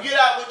 You get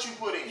out what you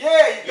put in. Yeah,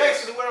 Yes.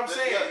 basically what I'm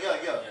saying. Yeah.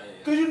 Yeah.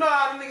 Cause you know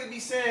how the niggas be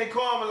saying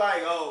karma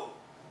like, oh,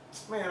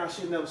 man, I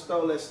should never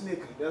stole that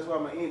Snicker. That's why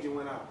my engine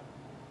went out.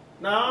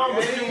 Nah, I don't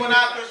believe You went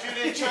out because you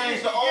didn't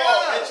change the oil,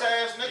 Yeah. bitch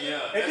ass nigga.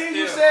 Yeah. And then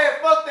you still- said,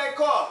 fuck that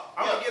car.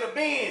 I'm Yeah. gonna get a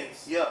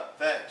Benz. Yeah,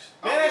 facts.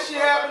 Man, that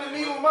shit happened to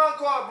me with my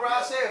car, bro.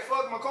 I said,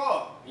 fuck my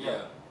car.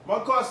 Yeah. My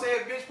car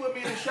said, bitch, put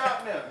me in the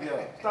shop now.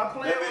 Yeah. Stop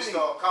playing That bitch with me.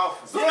 start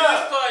coughing. Soon as you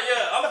start,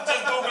 I'm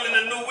just googling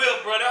the new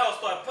whip, bro. That will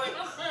start playing.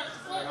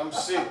 I'm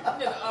sick.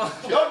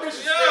 Don't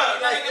disrespect Yeah,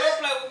 me like nigga, don't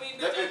play with me,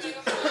 That bitch.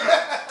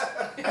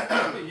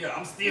 bitch Yeah,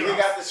 I'm still. You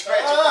got the scratch.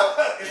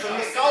 It's a Yeah, I'm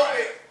little sitting COVID.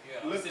 right. Yeah,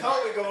 I'm Little sitting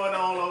right. COVID going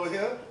on over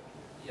here.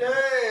 Yeah,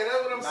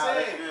 that's what I'm Nah,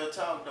 that's saying. real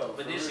talk though.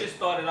 But for this real. shit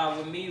started out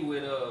with me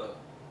with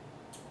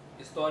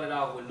It started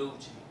off with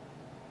Lucci.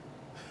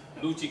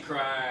 Lucci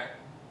cried,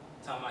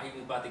 talking about he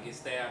was about to get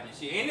stabbed and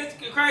shit. And this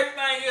crazy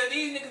thing is,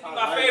 these niggas be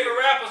my favorite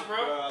rappers, bro.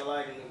 I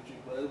like Lucci,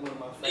 but it's one of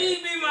my favorites. These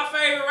be my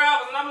favorite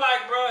rappers, and I'm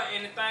like, bro.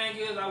 And the thing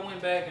is, I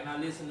went back and I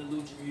listened to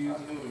Lucci I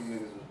music. knew them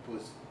niggas was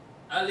pussy.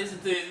 I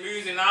listened to his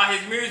music, and all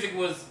his music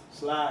was.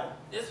 Slide.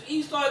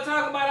 He started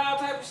talking about all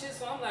type of shit,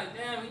 so I'm like,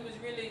 damn, he was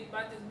really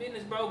about this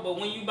business, bro. But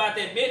when you about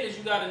that business,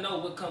 you gotta know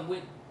what come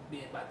with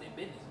being about that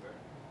business, bro.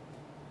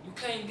 You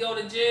can't go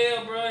to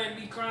jail, bro, and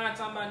be crying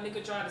talking about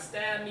nigga trying to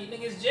stab me.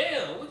 Nigga, it's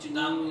jail. What you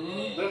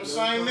talking about? Them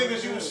same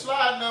niggas you was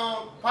sliding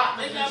on,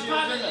 partners They and got shit.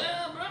 partners, in there.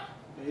 yeah,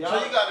 bro.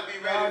 So you gotta be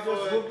ready Y'all for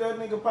just it. whooped that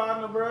nigga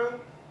partner, bro.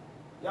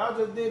 Y'all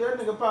just did that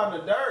nigga partner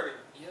dirty.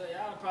 Yeah,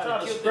 y'all Trying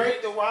probably to killed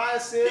scrape the the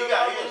YSL. He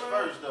got off his of him.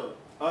 first though.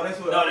 Oh, that's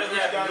what. No, this he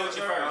had got to do his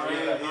with you first. Oh, he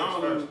Yeah, got I his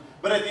don't first. know.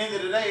 But at the end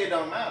of the day, it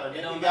don't matter. It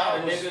Nigga, don't y'all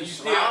matter, was nigga. You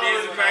still sliding did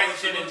on some the crazy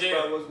house shit in and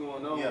jail. What's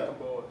going on Yeah. with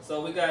the boys?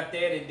 So we got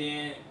that, and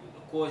then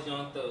of course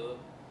Young Thug.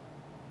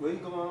 What you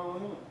going on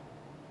with him?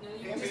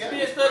 You NBA just was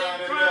been studying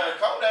crying in crying.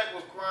 there. Kodak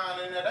was crying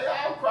in there. They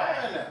all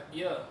crying now.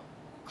 Yeah,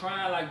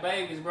 crying like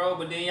babies, bro.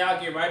 But then y'all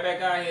get right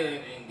back out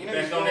here and get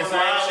Niggas back on that going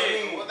around same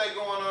shit. with- What they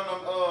going on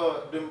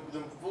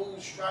them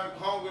food strike,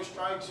 hunger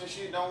strikes and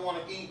shit, don't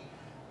want to eat,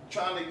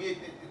 trying to get,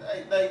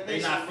 They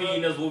not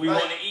feeding us what we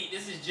want to eat.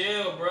 This is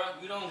jail, bro.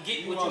 You don't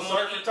get You what want you surf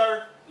want to and eat.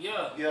 turf?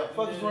 Yeah. Yeah.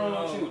 Fuck is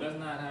wrong with you? That's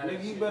not how that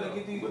Nigga, you shit better go.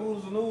 get these But-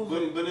 oodles and noodles.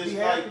 But and it's be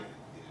like, happy.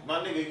 my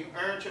nigga, you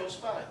earned your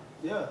spot.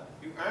 Yeah,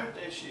 You earned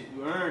that shit.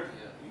 you earned it.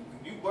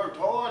 Yeah. You worked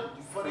hard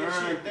for that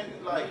Earned shit.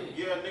 Nigga, like,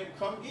 yeah, nigga,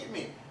 come get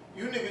me.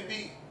 You niggas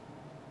be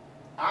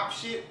op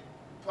shit,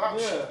 pop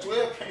Yeah. shit.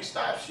 12 can't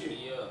stop shit.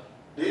 Yeah.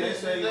 They They didn't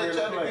say say you that ready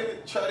try to to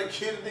play.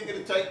 get a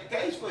nigga to take the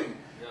case for you.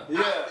 Yeah.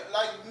 Yeah.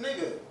 Like,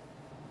 nigga,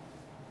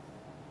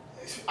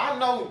 I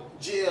know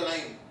jail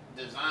ain't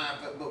designed,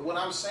 but what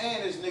I'm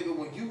saying is, nigga,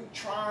 when you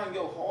trying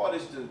your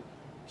hardest to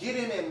get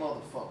in that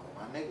motherfucker,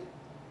 my nigga,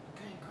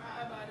 Can't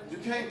cry about it. you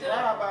when can't get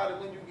cry there. about it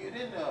when you get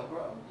in there,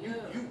 bro. Yeah.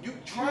 You You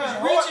trying was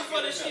hard reaching to for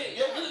get the in there. shit.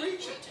 Yeah, You you was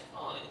reaching.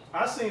 for it.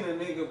 I seen a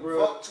nigga,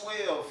 bro. Fuck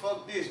 12,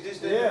 fuck this,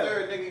 that, Yeah. the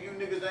third, nigga, you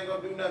niggas ain't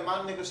gonna do nothing. My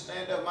niggas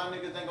stand up, my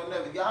niggas ain't gonna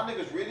never. Y'all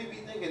niggas really be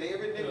thinking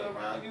every nigga Yeah.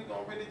 around you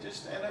gonna really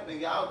just stand up and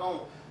y'all gonna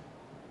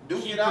do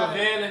Keep it out.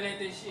 prevailing at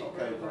this shit,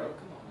 Okay, bro. bro.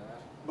 Come on, man.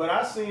 But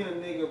I seen a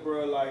nigga,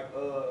 bro, like,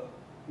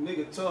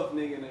 nigga tough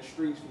nigga in the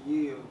streets for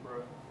years,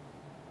 bro.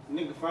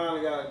 Nigga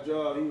finally got a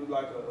job. He was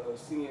like a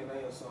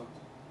CNA or something.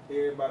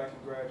 Everybody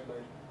congratulated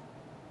him.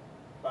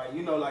 Like,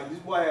 you know, like this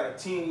boy had a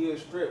 10-year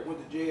strip,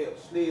 went to jail,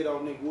 slid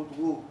on nigga, whoop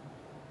the whoop.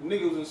 The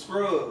nigga was in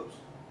scrubs.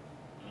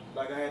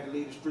 Like I had to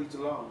leave the streets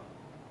alone.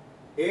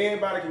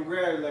 Everybody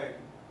congratulated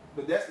him.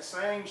 But that's the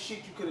same shit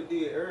you could have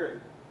did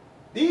earlier.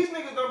 These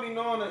niggas don't be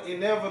knowing the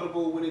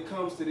inevitable when it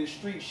comes to this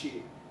street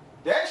shit.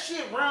 That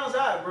shit rounds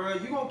out, bro.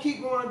 You gonna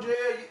keep going to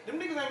jail. Them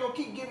niggas ain't gonna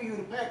keep giving you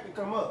the pack to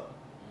come up.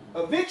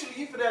 Eventually,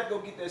 you finna have to go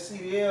get that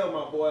CDL,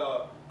 my boy,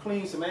 or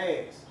clean some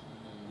ass.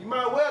 You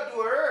might well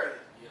do it early.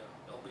 Yeah.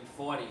 Don't be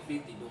 40,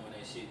 50 doing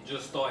that shit.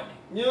 Just starting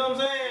it. You know what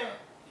I'm saying?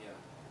 Yeah.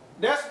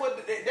 That's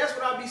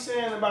what I be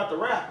saying about the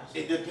rappers.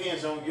 It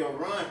depends on your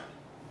run.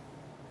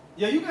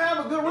 Yeah, you can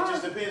have a good It run.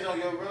 just depends on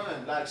your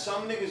run. Like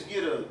some niggas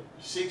get a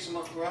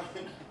 6-month run,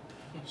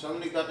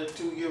 some niggas got the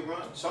 2-year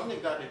run, some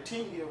niggas got the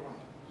 10-year run,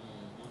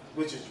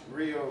 which is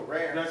real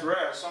rare. That's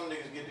rare. Some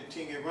niggas get the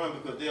 10-year run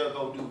because they'll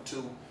go do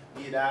 2,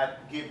 get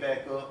out, get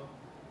back up,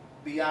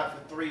 be out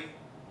for 3,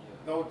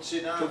 go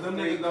sit down Cause for them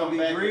 3, niggas don't come be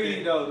back greedy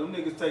again. though. Them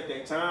niggas take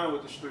their time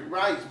with the street.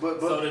 Right, but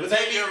So the they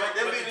 10-year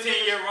be the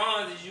niggas-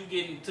 runs is you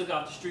getting took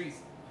off the streets.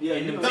 Yeah,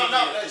 And you them know,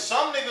 No, years.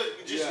 some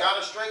niggas just Yeah. got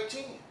a straight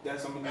 10,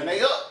 that's some and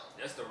they up.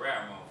 That's the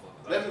rare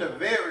motherfuckers. Them the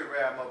very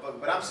rare motherfuckers.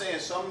 But I'm saying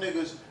some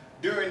niggas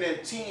during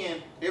that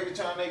 10, every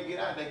time they get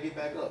out, they get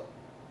back up.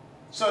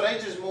 So they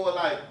just more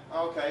like,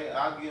 okay,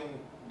 I'll give them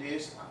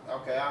this.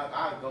 Okay,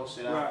 I'll go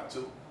sit down Right. for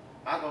 2.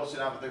 I'll go sit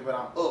down for 3, but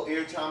I'm up.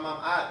 Every time I'm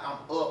out,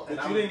 I'm up. But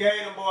And you didn't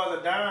give them boys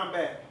a dime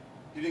back.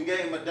 you didn't give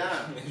him a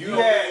dime. You don't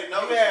had really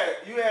notice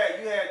it. you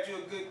had you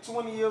a good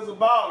 20 years of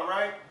balling,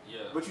 right? Yeah.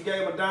 But you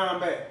gave him a dime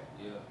back.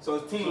 Yeah. So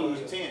it's 10 So years.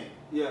 it's 10.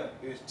 Yeah.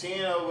 It's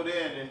 10 over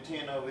there and then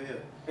 10 over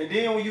here. And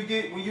then when you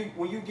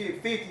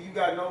get 50, you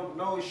got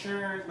no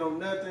insurance, no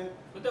nothing.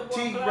 What that boy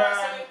T Clyde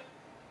ride. say?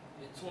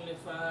 It's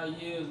 25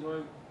 years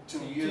worth. 2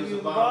 2 years of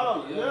of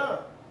balling. balling. yeah. Yeah.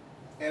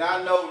 And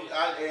I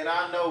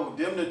know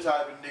them the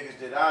type of niggas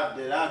that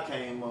I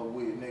came up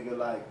with, nigga.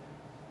 Like,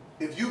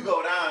 if you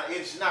go down,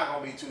 it's not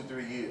gonna be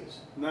 2-3 years.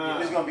 Nah.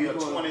 It's gonna be a you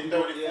 20,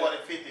 gonna- 30, yeah. 40,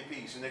 50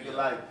 piece, nigga. Yeah.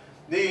 Like,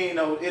 it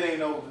ain't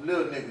no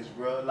little niggas,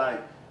 bro.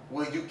 Like,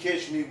 when you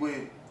catch me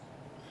with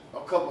a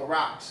couple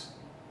rocks,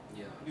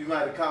 Yeah. you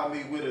might have caught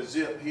me with a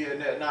zip here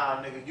and there.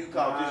 Nah, nigga, you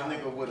caught Nah. this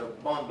nigga with a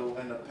bundle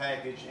and a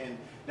package, and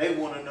they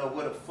wanna know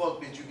where the fuck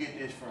did you get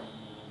this from?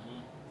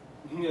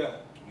 Mm-hmm. Yeah.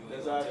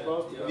 That's how it's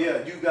supposed to go.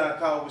 Yeah, you got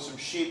caught with some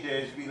shit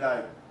that be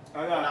like,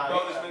 I gotta nah,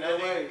 throw this that nigga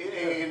away.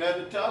 ain't ain't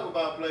nothing to talk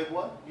about,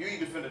 Playboy. You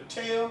either finna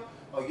tell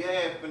or your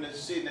ass finna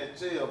sit in that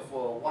jail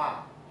for a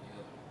while,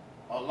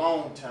 Yeah. a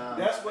long time.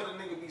 That's what a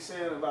nigga be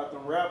saying about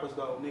them rappers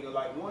though, nigga.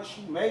 Like once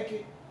you make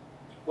it,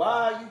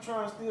 Why are you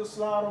trying to still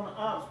slide on the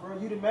ops, bro?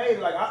 You done made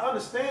it. Like, I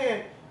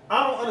understand.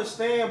 I don't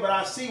understand, but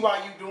I see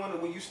why you doing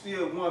it when you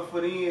still 1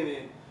 foot in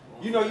and,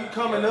 you know, you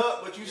coming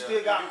up, but you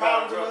still got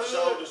problems in the hood.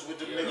 Shoulders with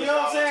the niggas. You know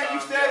what I'm saying? You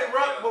steady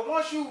rock, yeah. but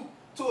once you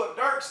to a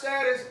dark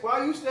status,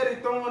 why you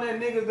steady throwing at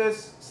niggas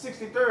that's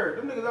 63rd?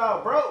 Them niggas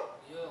all broke.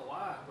 Yeah,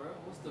 why, bro?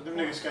 What's the Them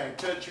point? niggas can't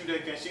touch you. They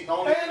can't see.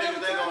 Only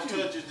niggas they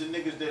gonna touch is the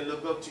niggas that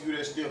look up to you.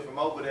 That's still from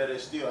over there.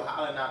 That's still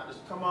hollering out.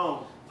 Come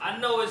on. I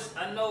know it's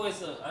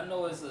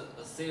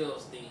a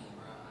sales thing,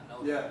 bro. I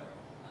know Yeah. that,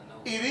 bro.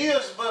 I know. It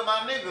is, but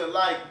my nigga,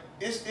 like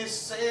it's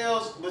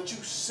sales, but you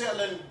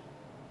selling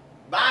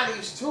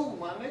bodies too,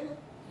 my nigga.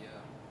 Yeah.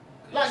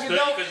 Like you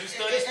know, because you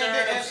study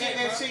stirring up shit,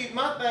 and bro. see,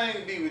 my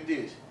thing be with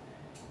this.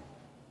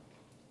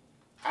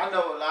 I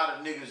know a lot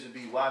of niggas would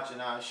be watching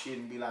our shit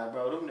and be like,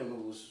 bro, them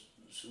niggas was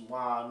some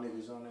wild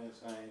niggas on that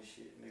same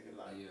shit, nigga.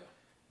 Like, Yeah.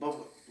 but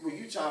when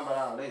you talking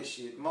about all that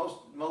shit,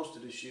 most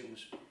of the shit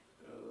was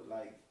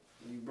like,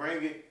 you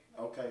bring it,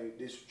 okay,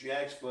 this what you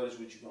ask for, this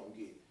what you gonna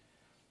get.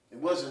 It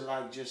wasn't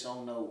like just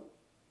on no.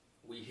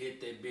 We hit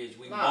that bitch.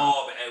 We Nah.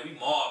 mobbing. Hey, we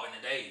mobbing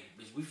today,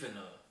 bitch. We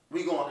finna.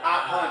 We going op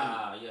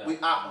hunting. Yeah. We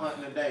op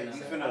hunting today. We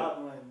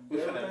finna. We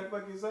That's finna. what they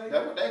fucking say?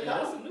 That's what they Yeah,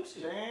 that's call some it. new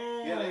shit.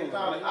 Damn. Yeah, they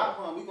call it op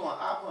hunt. We going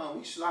op hunt.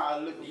 We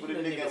slide looking You for the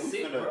niggas nigga.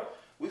 sick, bro.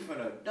 We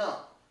finna dump.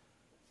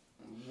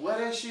 Where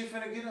that shit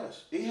finna get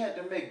us? He had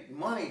to make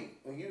money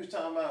when you was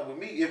talking about with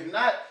me. If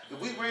not, if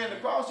we ran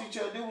across each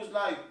other, it was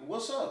like,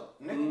 what's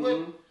up, nigga?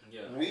 What?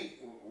 Yeah.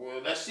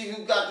 Well, let's see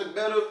who got the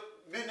better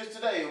business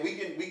today, and we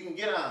can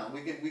get on.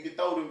 We can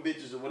throw them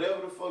bitches or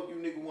whatever the fuck you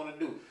nigga want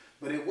to do.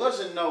 But it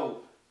wasn't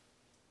no.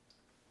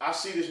 I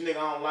see this nigga,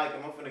 I don't like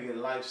him. I'm finna get a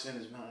life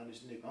sentence behind this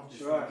nigga. I'm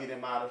just finna get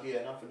him out of here,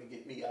 and I'm finna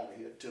get me out of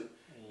here too.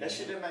 That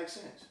shit didn't make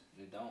sense.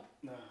 It don't.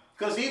 Nah.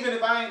 Cause even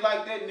if I ain't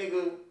like that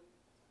nigga,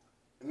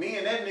 me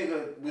and that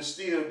nigga would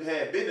still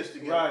have business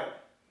together. Right.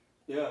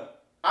 Yeah.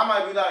 I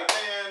might be like,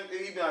 man,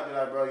 he might be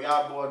like, bro,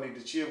 y'all boy need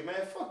to chill. Man,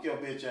 fuck your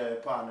bitch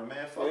ass partner,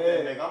 man. Fuck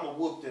that nigga. I'ma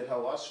whoop that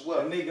hoe, I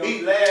swear. Nigga,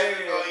 He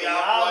laughing, bro, y'all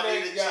y'all boy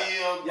need to niggas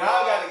chill, bro.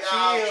 Y'all gotta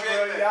chill,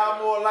 bro. tripping. Y'all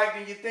more alike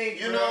than you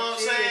think. You bro. know what I'm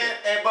Chill.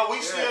 saying? But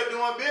we still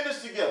doing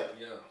business together.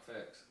 Yeah,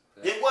 facts.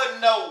 It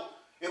wasn't no,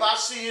 if I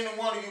see any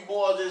one of you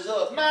boys is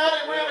up. Nah, I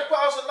done ran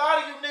across a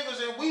lot of you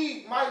niggas and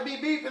we might be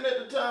beefing at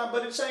the time,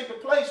 but it ain't the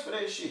place for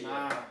that shit.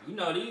 Nah, you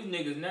know these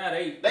niggas now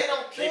they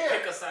don't They care.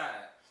 pick a side.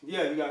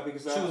 Yeah, you gotta pick a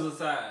side. Choose a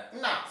side.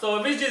 Nah. So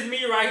if it's just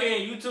me right here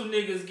and you two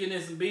niggas getting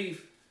in some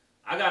beef,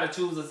 I gotta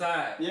choose a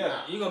side.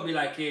 Yeah. You gonna be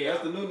like, yeah.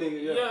 That's the new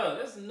nigga, yeah. Yeah,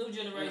 that's the new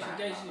generation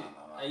gay shit.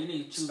 Hey, you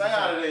need to choose Stay a side.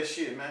 out of that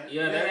shit, man.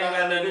 Yeah, that ain't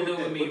got nothing to do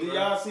with me, But do bro.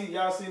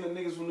 y'all seen the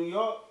niggas from New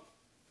York?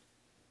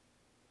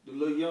 The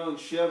little young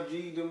Chef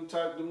G, them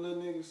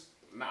little niggas?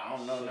 Nah, I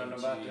don't know nothing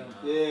about them.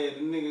 Yeah,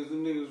 them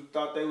niggas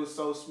thought they was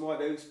so smart,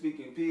 they was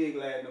speaking pig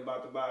Latin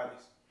about the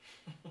bodies.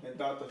 And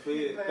thought the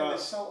Fed Man, thought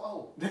it's so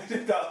old. they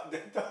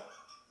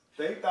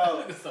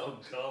thought Niggas so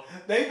dumb.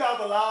 they thought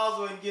the laws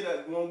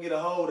won't get a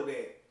hold of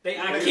that. They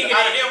I Niggas- kicking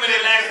at him in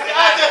the last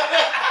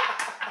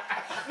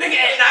nigga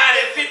at 9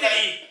 and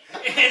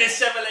 50 in the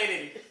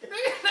Chevrolet.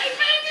 Nigga, like,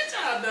 man, get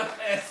y'all dumb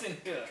ass in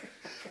here.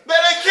 Man,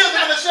 they killed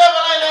him in the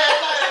Chevrolet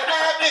last night at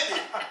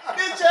 950.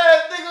 Bitch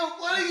ass nigga,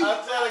 what are you?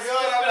 I'm telling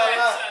God, I'm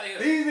like,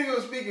 these niggas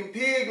was speaking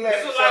pig This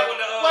Latin. was like when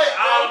Wait,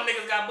 all bro. them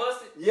niggas got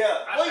busted.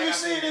 Yeah. I Well, think you I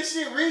seen seen this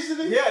shit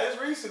recently? Yeah, this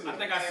recently. I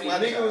think I seen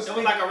Well, it. nigga was It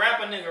was like a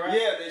rapper nigga, right?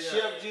 Yeah, the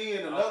Chef G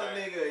and another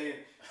nigga, and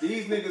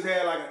these niggas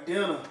had like a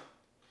dinner.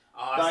 Oh,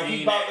 I Like seen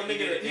he bought that. the nigga,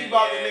 did he it,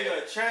 bought the yeah.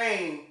 nigga a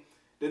chain.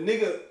 The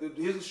nigga,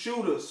 his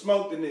shooter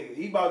smoked the nigga.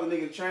 He bought the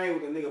nigga a chain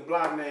with the nigga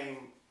block name.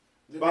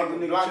 The Bought the nigga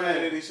nigga block chain.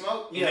 man that he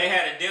smoked? And they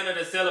had a dinner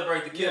to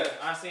celebrate the kill. Yeah.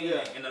 I seen Yeah.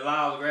 that. And the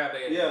laws grabbed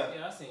that. Yeah.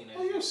 Yeah, I seen that.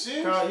 Are you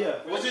serious?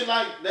 Yeah. Was it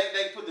like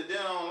they put the dinner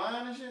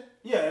online and shit?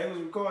 Yeah, they was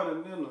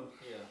recording dinner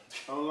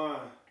Yeah. online.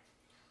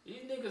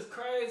 These niggas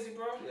crazy,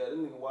 bro. Yeah, this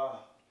nigga wild.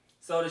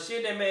 So the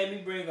shit that made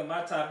me bring up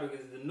my topic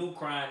is the new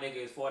crime nigga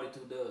is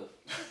 42 Dub.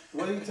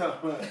 What are you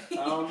talking about? I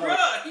don't know.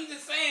 Bruh, he's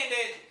just saying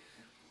that.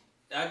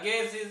 I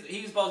guess he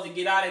was supposed to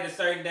get out at a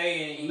certain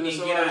day and he Then didn't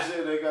get somebody out.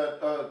 said they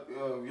got,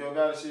 Yo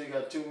Gotti said he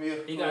got $2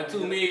 million. He got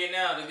 $2 million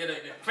now to get a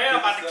fam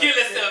about to kill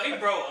himself. He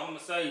broke. I'm gonna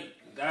say,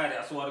 God,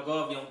 I swear to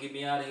God, if you don't get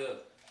me out of here,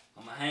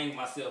 I'm gonna hang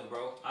myself,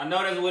 bro. I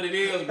know that's what it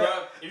is,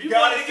 bro. If you Gotti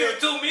wanted to give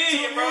said $2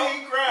 million, bro,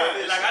 he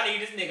cried. like I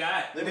need this nigga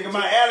out. Nigga,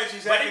 my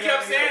allergies. But he acting kept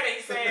up saying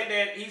again.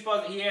 that. He's saying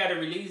that he had a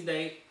release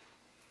date.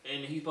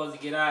 And he's supposed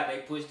to get out. They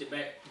pushed it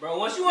back, bro.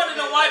 Once you under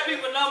the white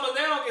people numbers,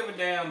 they don't give a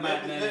damn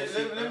about none of that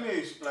shit. Let me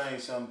explain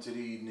something to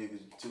these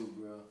niggas too,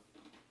 bro.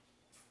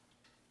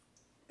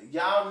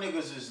 Y'all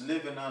niggas is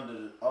living under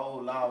the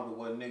old law of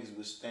what niggas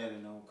was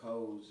standing on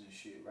codes and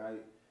shit,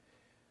 right?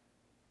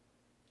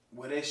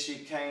 Where that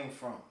shit came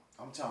from.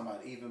 I'm talking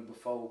about even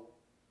before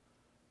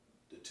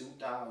the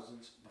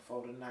 2000s,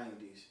 before the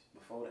 90s,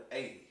 before the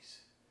 80s.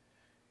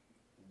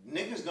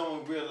 Niggas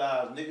don't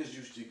realize niggas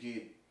used to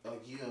get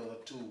a year or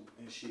two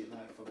and shit,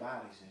 like for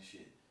bodies and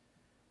shit.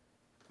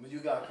 When you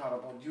got caught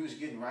up on, you was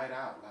getting right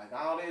out. Like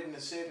all that in the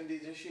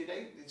 70s and shit,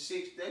 they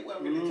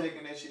wasn't really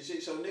taking that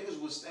shit. So niggas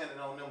was standing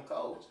on them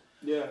codes.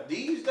 Yeah.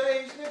 These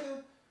days,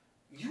 nigga,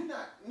 you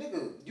not,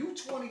 nigga, you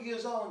 20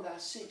 years old and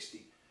got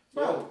 60.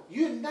 Bro,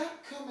 you're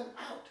not coming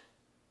out.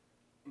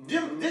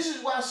 This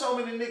is why so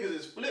many niggas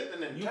is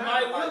flipping and You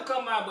turning. might will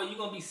come out, but you're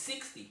gonna be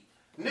 60.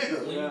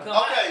 Nigga, When you come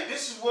okay,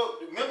 this is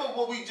what, remember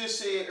what we just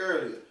said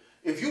earlier.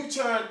 If you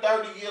turn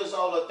 30 years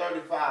old or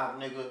 35,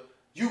 nigga,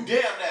 you damn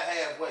near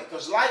halfway.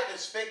 Because life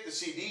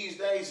expectancy these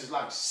days is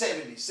like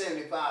 70,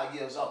 75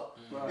 years old.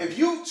 Right. If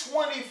you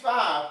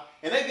 25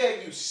 and they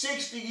gave you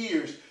 60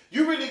 years,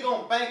 you really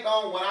gonna bank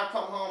on when I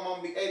come home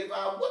I'm gonna be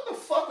 85? What the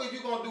fuck are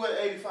you gonna do at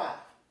 85?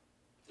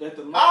 At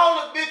the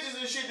All the bitches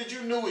and shit that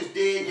you knew is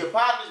dead. Your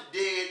partner's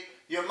dead.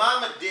 Your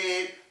mama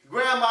dead.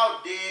 Grandma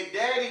dead.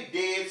 Daddy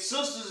dead.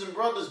 Sisters and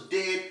brothers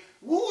dead.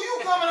 Who you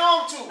coming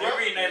home to, They bro?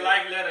 reading their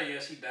life letter. Yeah,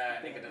 she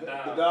died. Nigga, the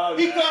dog. the dog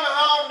He died. coming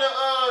home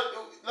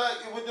to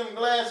like with them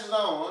glasses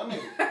on, huh,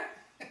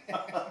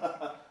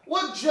 nigga?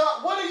 What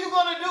job? What are you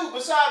gonna do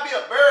besides be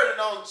a burden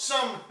on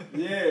some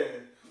Yeah.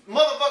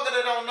 motherfucker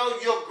that don't know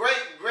your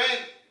great?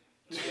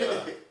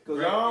 Yeah. Cause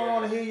I don't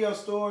want to hear your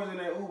stories in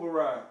that Uber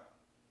ride.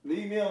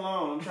 Leave me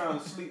alone. I'm trying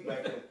to sleep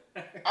back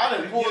there. I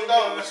done pulled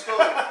off the story.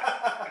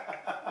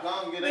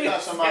 Go get. They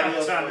got somebody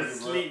else trying for to you,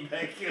 sleep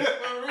back here.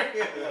 For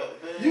real.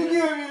 bro. You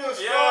giving me the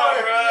story.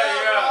 Yeah, bro.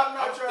 Yeah. I'm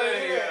not trying to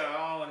hear that.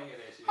 I don't want to hear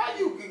that shit. How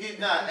you can get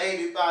now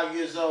 85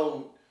 years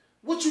old?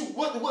 What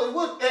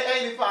at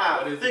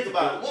 85? What is Think it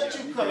about to it. do? What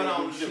Yeah. you coming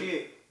on to do?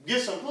 Shit.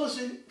 Get some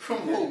pussy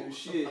from You who? can't do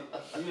shit.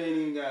 You ain't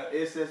even got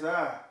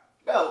SSI.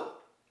 Bro,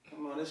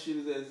 Come on, that shit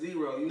is at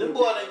zero. You them look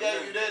boy at that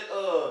gave you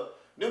that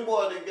them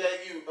boy that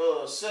gave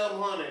you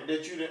 700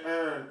 that you done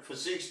earned for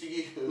 60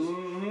 years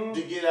Mm-hmm.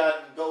 to get out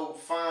and go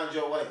find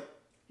your way.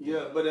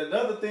 Yeah, but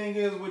another thing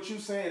is what you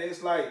saying.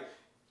 It's like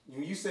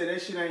you said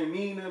that shit ain't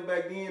mean nothing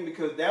back then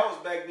because that was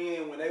back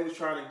then when they was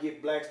trying to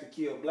get blacks to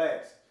kill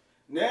blacks.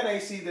 Now they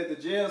see that the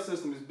jail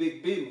system is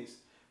big business.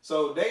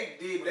 So they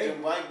did. But They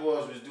them white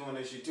boys was doing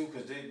that shit too,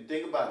 cause they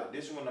think about it.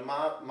 This is when the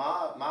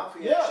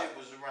mafia Yeah. shit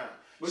was around.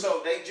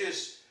 So they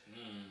just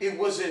it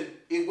wasn't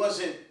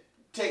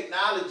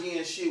technology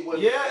and shit.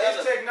 Wasn't yeah,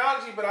 it's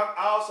technology, but I'm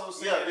also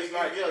saying Yeah, it's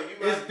like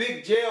you it's right.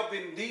 big jail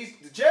business.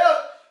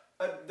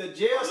 The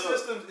jail Look.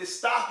 systems is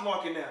stock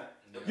market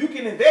now. You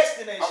can invest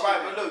in that All shit.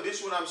 right, now. but look, this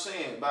is what I'm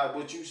saying about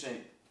what you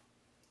saying.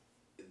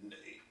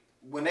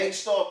 When they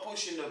start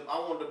pushing the I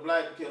want the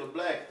black to kill the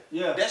black,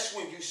 Yeah. that's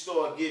when you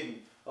start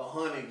getting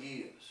 100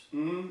 years,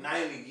 Mhm.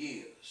 90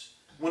 years.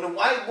 When the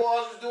white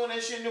boys was doing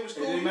that shit and it was It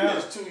cool, didn't you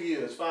matter. just 2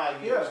 years,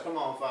 5 years. Yeah. Come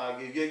on,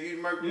 5 years. Yeah, you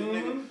murk this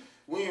nigga. Mhm.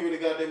 We ain't really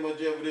got that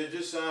much evidence.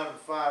 Just sign for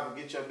 5 and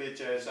get your bitch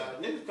ass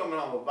out. Niggas coming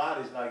home with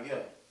bodies like,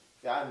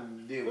 yeah, I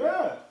didn't deal with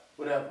Yeah. it.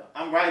 Whatever.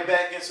 I'm right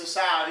back in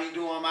society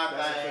doing my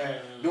That's a thing,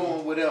 fact.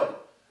 doing whatever.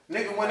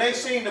 Nigga, when they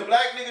seen the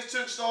black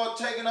niggas start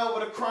taking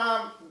over the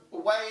crime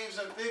waves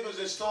and figures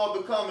and start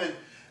becoming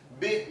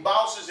big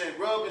bosses and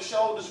rubbing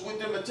shoulders with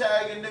them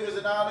Italian niggas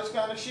and all this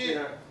kind of shit,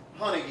 Yeah.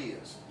 100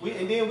 years.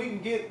 And then we can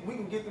get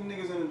them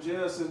niggas in the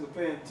jail system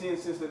paying 10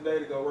 cents a day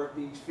to go work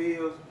these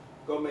fields,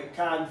 go make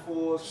cotton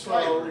for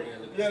Slavery.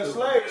 Yeah,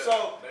 slavery.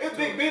 So it's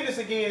big business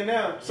again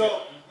now.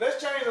 So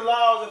let's change the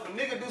laws. If a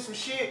nigga do some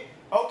shit,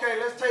 okay,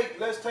 let's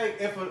take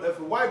if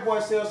a white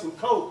boy sells some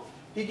coke,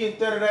 he getting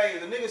 30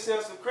 days. A nigga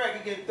sells some crack,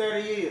 he getting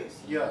 30 years.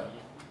 Yeah.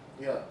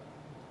 Yeah.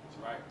 That's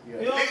right. Yeah.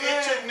 You know what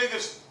It took I'm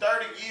niggas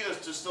 30 years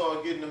to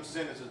start getting them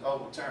sentences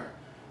overturned.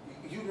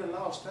 You done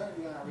lost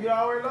 30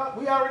 already.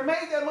 We already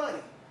made that money.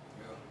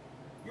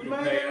 Yeah. You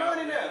made that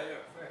money now. Yeah,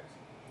 facts.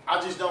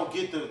 I just don't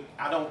get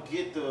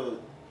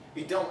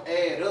it don't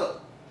add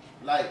up.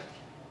 Like,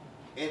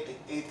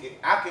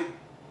 I could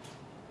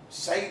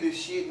say this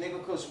shit,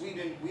 nigga, cause we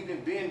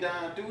done been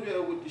down through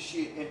there with the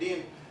shit, and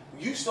then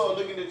you start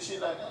looking at the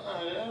shit like,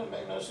 that don't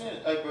make no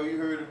sense. Hey, bro, you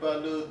heard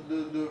about little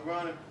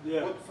Ronnie?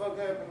 Yeah. What the fuck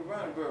happened to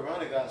Ronnie, bro?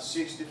 Ronnie got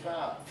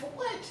 65. For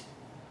what?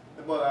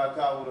 That boy got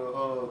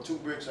caught with 2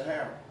 bricks of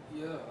heroin.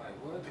 Yeah, like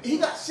what? He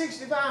got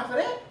 65 for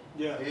that?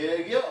 Yeah.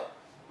 Yeah.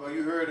 Bro,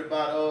 you heard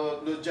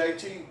about little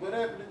JT. What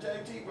happened to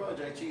JT, bro?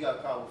 JT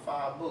got caught with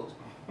 5 books.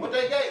 What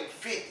they gave him?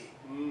 50.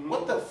 Mhm.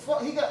 What the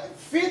fuck? He got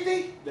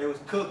 50? They was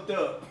cooked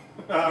up.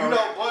 You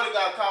know, Buddy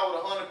got caught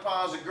with 100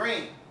 pounds of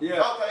green. Yeah.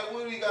 Okay,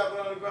 what do he got with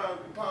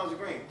 100 pounds of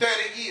green?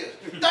 30 years.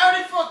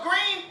 30 for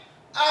green?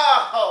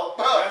 Oh,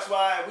 bro. That's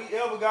why if we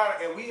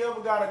ever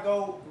gotta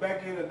go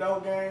back in the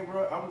dope game,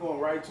 bro, I'm going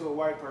right to a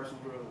white person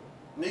drug.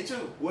 Me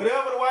too.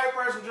 Whatever the white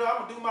person drug,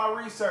 I'm gonna do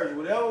my research.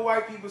 Whatever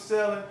white people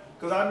selling,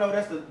 cause I know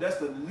that's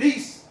the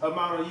least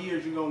amount of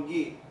years you're gonna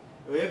get.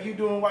 If you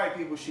doing white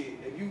people shit,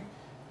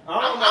 I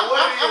don't know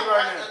what it is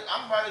right now.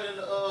 I'm right in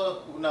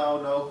the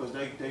no, cause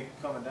they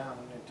coming down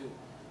on that too.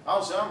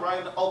 Also, I'm right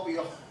in the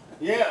opioid.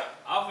 Yeah.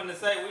 I'm finna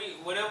say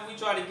whatever we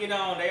try to get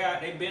on,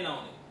 they been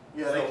on it.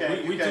 Yeah, So they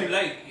can't. we too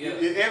late. Yeah.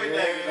 Everything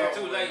Yeah, is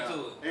too over late now. to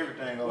it.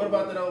 Everything over. What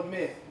about that old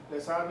myth?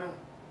 That's hot now.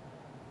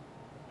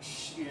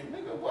 Shit,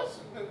 nigga? What's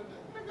nigga?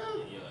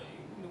 Yeah,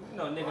 you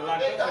know nigga Oh, locked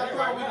they up got for that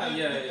right caught now. with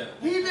Yeah.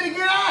 He finna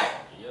get out.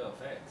 Yeah,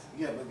 facts.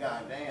 Yeah, but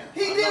goddamn.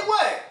 He did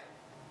what?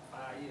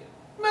 5 years.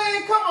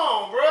 Man, come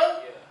on, bro.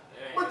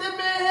 Yeah. What that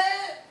man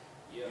had?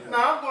 Yeah.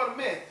 Nah, I'm going to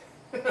myth.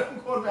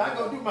 I'm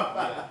gonna do my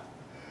five.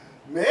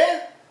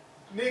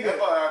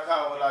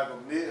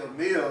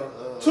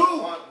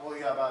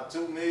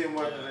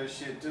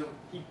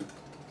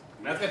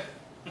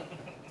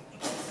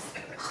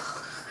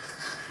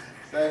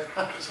 Hey,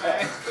 watch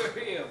Hey, out. for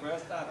real, bro.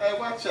 Stop Hey, it.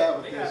 watch out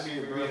with They that gotta be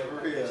shit, bro. real For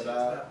about real, that shit.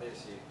 dog. Stop that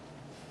shit.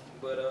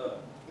 But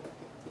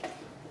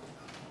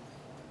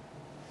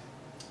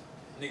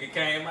nigga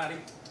came out.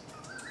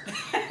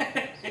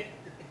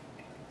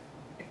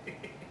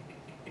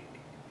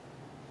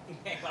 He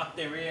came out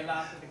there red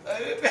lobster.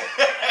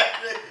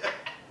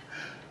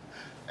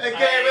 It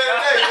came in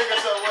today, nigga,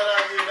 so what I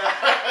mean,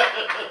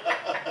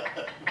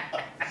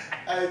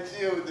 I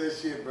chill with that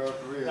shit, bro,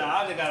 for real. Nah,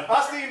 I just gotta. I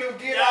seen them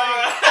get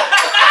out.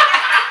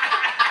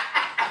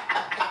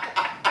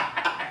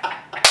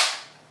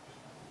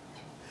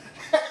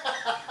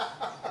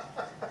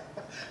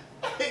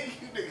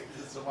 You niggas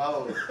is some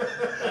hoes.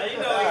 Nah, you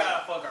know we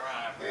gotta fuck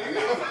around, bro.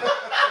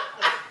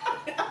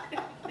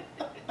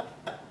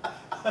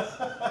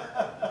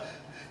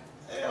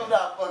 Hey, I'm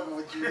not fucking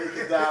with you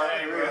niggas, dog,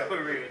 Hey, bro, for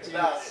for real. real.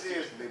 Nah,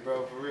 seriously,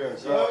 bro, for real.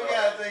 So we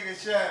gotta take a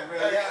shot, bro.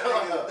 Hey, Y'all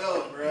niggas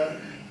dumb, bro.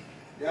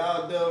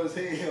 Y'all dumb as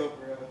hell,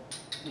 bro.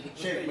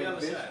 Check me, Yellow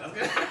bitch. shot.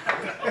 Let's go.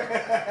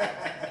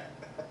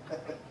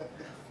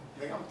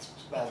 Nigga, I'm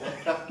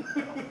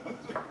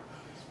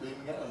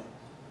speaking up.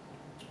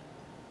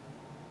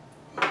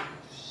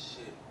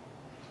 Shit.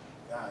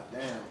 God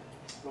damn.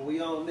 But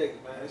we on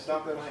niggas, man.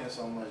 Stop playing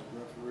so much,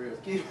 bro, for real.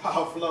 Keep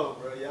our flow,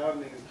 bro. Y'all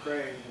niggas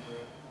crazy, bro.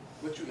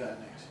 What you got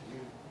next? You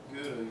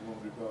good or you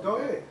want me to go? Go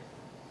ahead.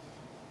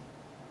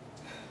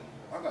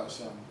 I got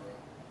something, bro.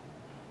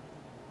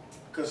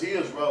 Cause he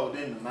was rolled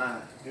into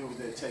mine. It was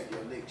that take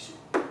your lick shit.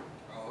 Oh,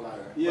 Like,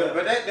 okay. Yeah.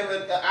 But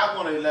I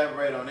want to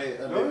elaborate on that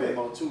a little bit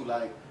more too.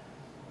 Like,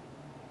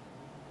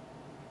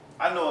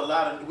 I know a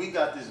lot of we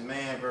got this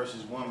man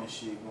versus woman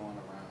shit going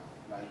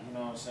around. Like, you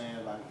know what I'm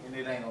saying? Like, and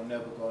it ain't gonna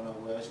never go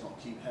nowhere. It's gonna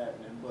keep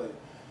happening. But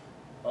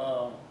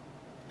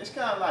it's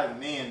kind of like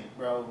men,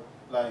 bro.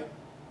 Like,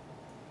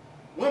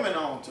 women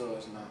on to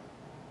us now.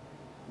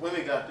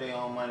 Women got their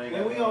own money. They got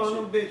And we their own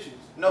on shit. them bitches.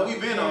 No, we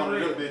been on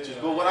them real.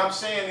 bitches. But what I'm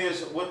saying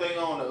is, what they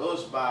own to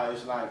us by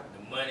is like, The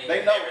money they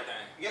and know. everything.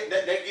 Yeah,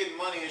 they get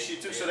money and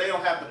shit too, so they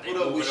don't have to They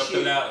put up move with it up the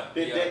shit ladder.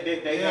 that Yeah.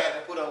 they Yeah. had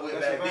to put up with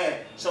That's back a then.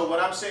 fact. So what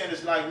I'm saying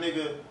is like,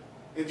 nigga,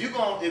 if you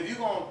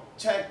gonna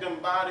tack them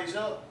bodies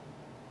up,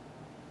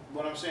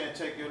 what I'm saying,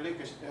 take your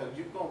liquor,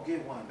 you gonna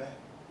get one back.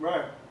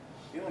 Right.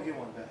 You gonna get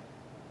one back.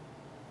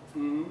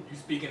 Mm-hmm. You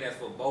speaking as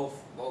for both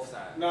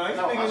sides? No, he's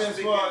No, speaking I'm as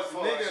speaking far as as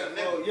far as nigga. a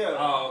nigga. Oh, yeah.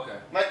 Oh, okay.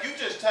 Like you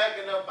just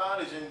tacking up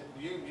bodies and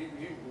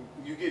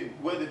you get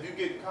whether you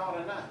get caught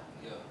or not.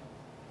 Yeah.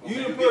 You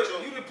Okay, done get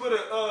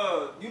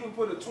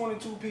put a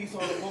 22 piece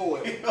on the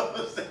board. You know what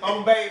I'm saying?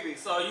 On baby.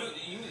 So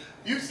you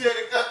You said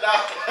it cut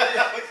down.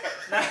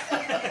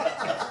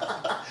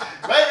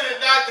 Maybe the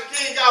Dr.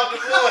 King out the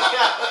board.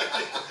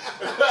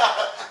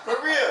 For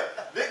real,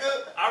 nigga.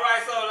 all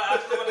right. So I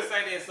just want to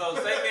say this. So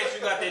say that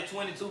you got that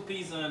 22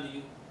 piece under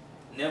you,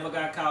 never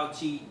got caught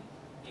cheating,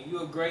 and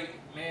you a great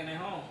man at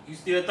home. You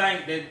still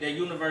think that the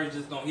universe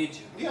just gonna hit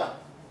you? Yeah.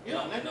 Yeah,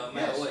 nigga. no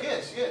matter what.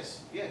 Yes.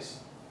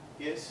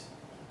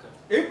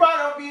 It probably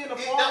don't be in the It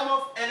form don't-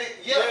 of. and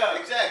Yeah.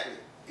 exactly.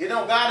 It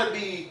don't gotta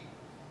be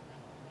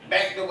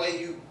back the way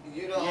you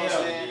know what I'm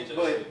saying,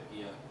 but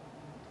yeah.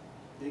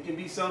 It can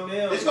be something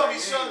else. it's gonna be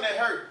like, something that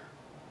hurt.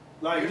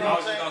 Like You You know know,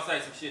 what I'm you gonna say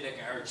some shit that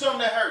can hurt you. Something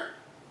that hurt.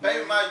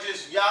 Baby might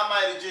just, y'all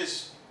might have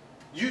just,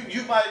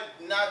 you might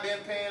not been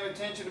paying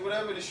attention to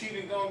whatever the she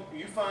done gone,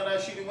 you find out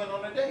she done went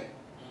on a date.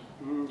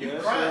 You yeah,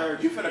 crying.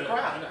 You finna Yeah,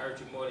 cry. It'll hurt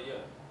you more than yeah.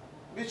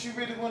 Bitch, you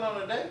really went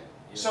on a date.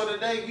 Yeah. So the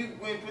day you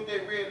went and put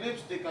that red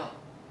lipstick on.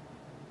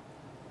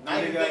 Now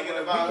you Nigga, thinking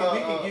about we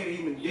can get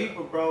even yeah.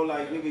 deeper, bro.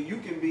 Like, nigga,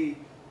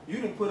 you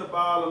done put up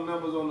all them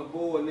numbers on the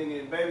board,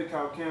 nigga, and baby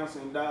caught cancer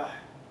and died.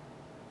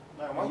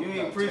 Man, why You gotta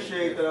ain't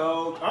appreciate take the that?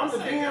 whole. I'm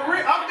just Say being God.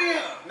 real. I'm being.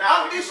 Nah,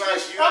 I'm you being right,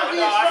 straight you right. like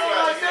No,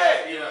 I see that.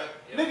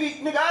 what you mean.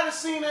 Yeah. Nigga, I done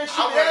seen that shit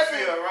I wouldn't happen.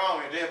 feel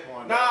wrong at that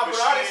point. Nah, though, but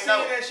she I done didn't seen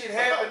know. that shit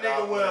happen,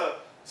 nigga, where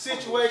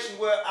situation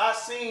where I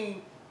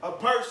seen a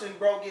person,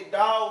 bro, get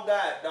dogged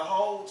out the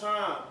whole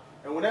time.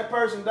 And when that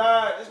person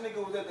died, this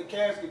nigga was at the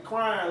casket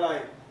crying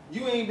like,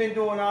 you ain't been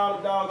doing all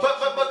the dog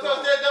But shit. you been because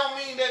doing. that don't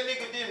mean that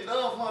nigga didn't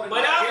love her.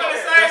 But I'm gonna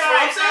say That's what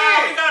I'm like,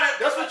 saying. we gotta,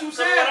 That's what you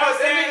so said, what I'm but that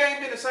saying- nigga ain't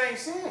been the same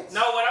since.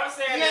 No, what I'm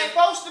saying He is, ain't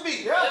supposed to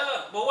be.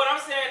 yeah. But what I'm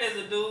saying is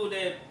a dude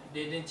that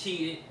done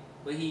cheated,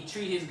 but he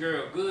treat his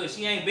girl good.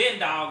 She ain't been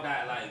dogged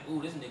out like,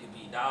 ooh, this nigga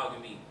be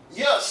dogging me.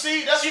 Yeah,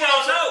 see, that's She what don't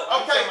I'm saying.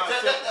 know. Okay, I'm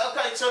talking about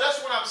okay, so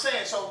that's what I'm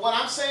saying. So what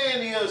I'm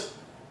saying is,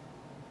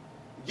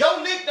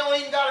 your lick don't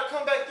even gotta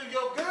come back through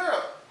your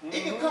girl.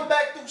 It can come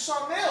back through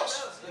something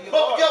else.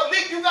 But your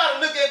lick, you gotta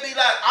look at me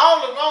like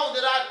all the wrong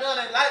that I've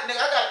done in life, nigga,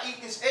 I gotta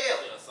eat this L.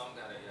 Yeah, some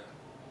gotta,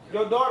 yeah.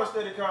 Your daughter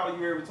steady calling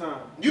you every time.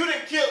 You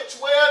done killed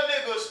 12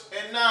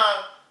 niggas, and now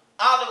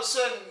all of a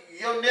sudden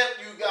your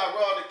nephew got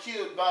robbed or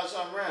killed by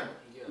some random.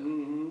 Yeah.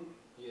 Mm-hmm.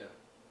 Yeah.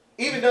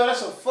 Even though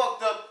that's a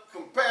fucked up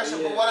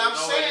comparison, but what I'm No,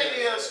 saying it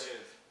is, it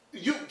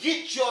you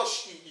get your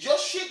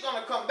shit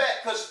gonna come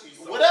back, cause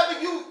whatever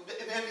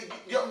and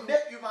your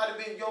nephew might have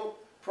been your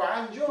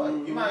prime joy.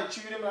 Mm-hmm. You might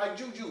treat him like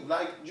Juju,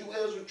 like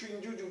Jewels was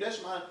treating Juju.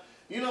 That's my,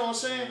 you know what I'm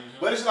saying? Mm-hmm.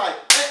 But it's like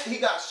he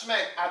got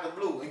smacked out the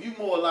blue, and you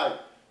more like,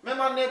 Man,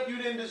 my nephew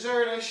didn't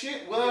deserve that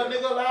shit. Well,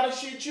 nigga, a lot of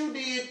shit you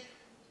did.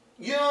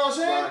 You know what I'm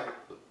saying? Right.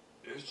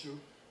 It's true.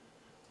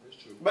 It's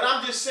true. But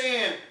I'm just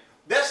saying,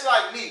 that's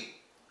like me.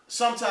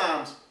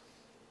 Sometimes,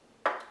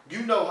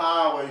 you know how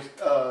I always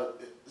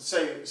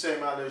say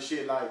my little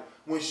shit, like,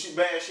 when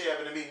bad shit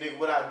happen to me, nigga,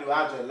 what I do,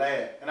 I just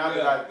laugh. And I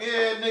be like,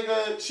 yeah,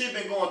 nigga, shit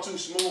been going too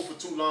smooth for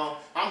too long.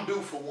 I'm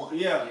due for one.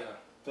 Yeah.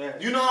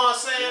 You know what I'm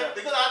saying? Yeah.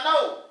 Because I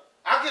know.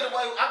 I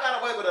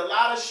got away with a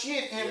lot of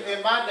shit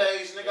in my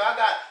days, nigga.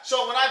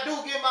 So when I do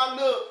get my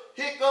little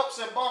hiccups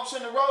and bumps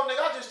in the road,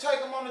 nigga, I just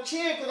take them on the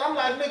chin, because I'm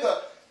like,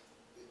 nigga,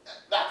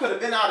 I could have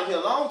been out of here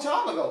a long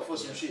time ago for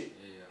some shit.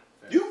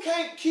 You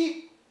can't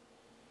keep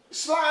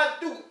sliding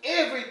through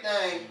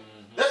everything.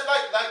 That's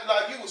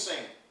like you were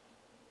saying.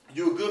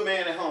 You a good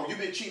man at home. You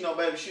been cheating on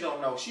baby, she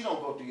don't know. She don't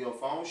go through your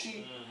phone.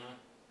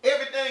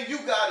 Everything you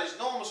got is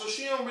normal, so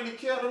she don't really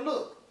care to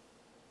look.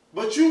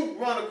 But you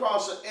run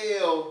across an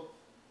L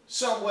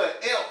somewhere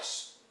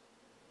else.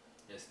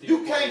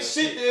 You can't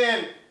sit there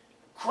and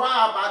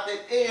cry about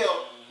that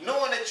L,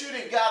 knowing that you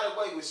done got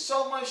away with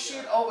so much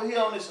shit over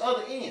here on this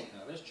other end.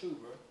 No, that's true,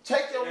 bro.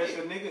 Take your If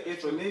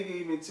a nigga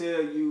even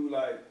tell you,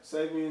 like,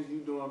 say means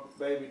you doing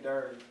baby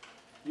dirty,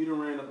 you done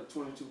ran up a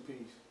 22 piece.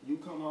 You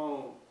come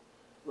home,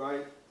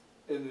 right?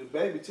 And the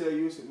baby tell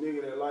you it's a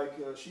nigga that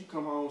like her. She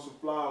come home with some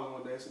flowers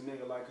one day, it's a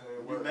nigga like her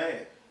at work. You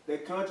mad.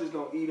 That conscience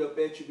gonna eat up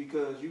at you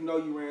because you know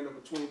you ran up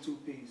a 22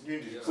 piece.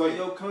 You So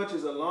your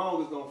conscience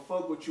alone is gonna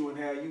fuck with you and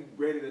have you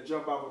ready to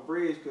jump off a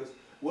bridge, because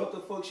what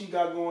the fuck she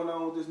got going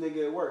on with this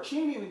nigga at work?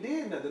 She ain't even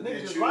did nothing. The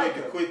nigga just like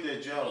her. Quit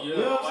that job. You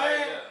know what I'm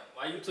saying?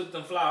 Why you took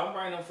them flowers? I'm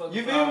bringing them fucking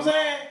You feel what I'm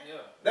saying?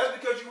 Yeah. That's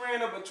because you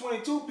ran up a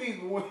 22 piece.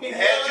 But when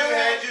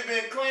Had you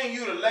been clean,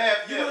 you'd have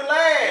laughed. You would have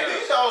laughed.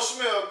 These all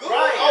smell good.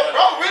 Right. Oh,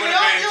 bro, really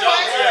on you,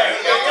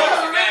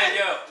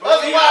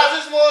 Otherwise,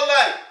 it's more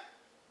like,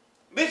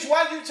 bitch,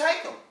 why you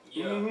take them?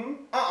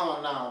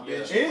 Nah,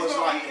 bitch. It's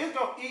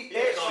gonna eat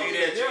that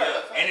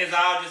shit. And it's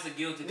all just a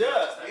guilty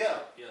conscience.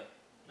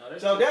 No,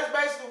 So that's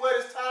basically what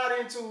it's tied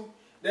into.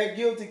 That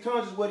guilty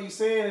conscience, what he's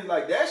saying is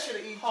like, that should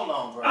have eaten. Hold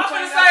on, bro. I'm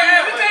finna say,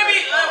 hey, we can't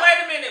be,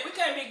 wait a minute, we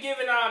can't be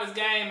giving all this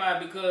game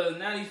out, because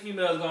now these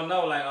females gonna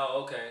know, like,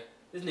 oh, okay,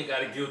 this nigga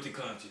got a guilty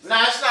conscience.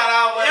 Nah, it's not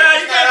always. Yeah,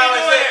 you it's can't not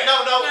be always doing that.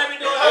 No. You can't be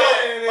doing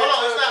Hold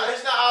on.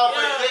 It's not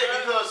always that,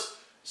 because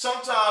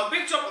sometimes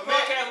Big Trouble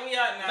podcast, we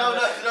out now.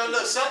 No,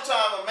 look.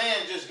 Sometimes a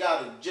man just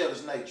got a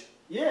jealous nature.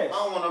 Yes. I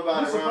don't want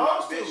nobody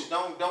around my bitch.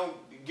 Don't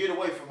get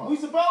away from her. We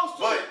supposed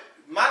to. But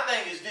my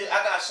thing is this: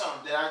 I got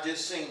something that I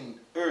just seen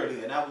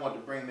earlier, and I want to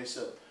bring this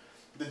up.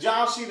 Did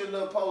y'all see the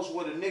little post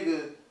where the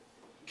nigga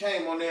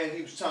came on there and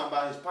he was talking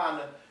about his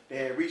partner that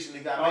had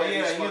recently got married?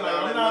 Yeah, he's like,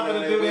 I'm not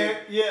gonna do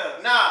that. Yeah.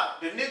 Nah,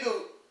 the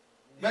nigga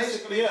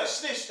basically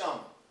snitched on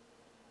him,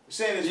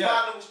 saying his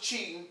partner was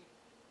cheating,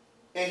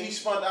 and he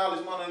spent all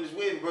his money on his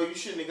wedding, bro. You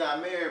shouldn't have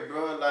got married,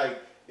 bro. Like,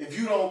 if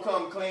you don't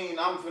come clean,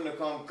 I'm finna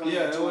come clean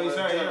too, because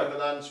I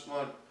done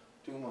spent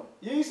too much.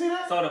 You ain't see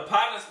that? So the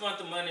partner spent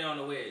the money on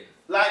the wedding.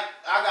 Like,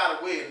 I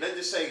got a wedding. Let's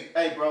just say,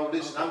 hey, bro,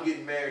 listen, I'm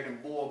getting married in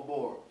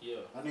Bora. Yeah.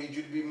 I need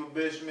you to be my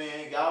best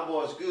man. Y'all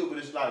boys good, but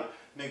it's like,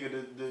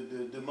 nigga,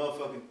 the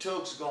motherfucking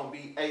tux gonna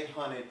be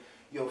 800.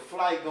 Your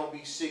flight gonna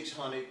be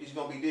 600. It's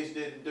gonna be this,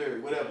 that, and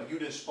third, whatever. You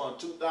just spent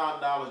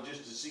 $2,000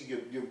 just to see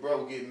your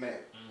bro get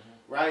married,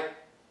 right?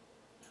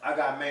 I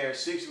got married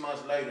 6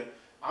 months later.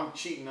 I'm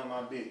cheating on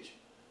my bitch.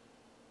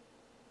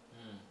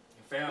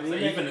 Fam say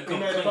he finna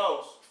come clean.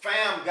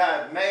 Fam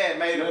got mad,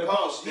 made a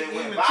post that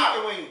went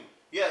viral.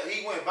 Yeah,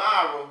 he went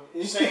viral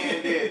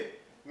saying that,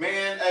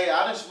 man, hey,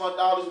 I done spent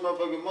all this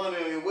motherfucking money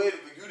on your wedding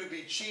for you to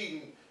be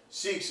cheating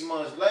 6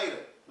 months later.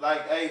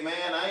 Like, hey,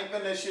 man, I ain't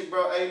been that shit,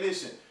 bro. Hey,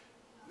 listen,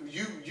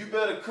 you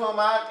better come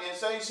out and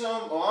say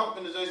something, or I'm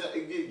finna say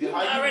something. You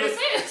already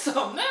said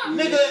something now.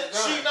 Nigga,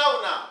 she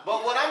know now.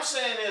 But what I'm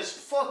saying is,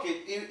 fuck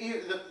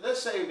it.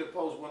 Let's say the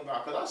post went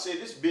viral, because I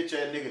said this bitch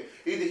ass nigga,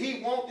 either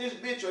he want this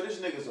bitch or this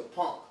nigga's a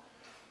punk.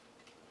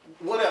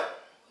 Whatever.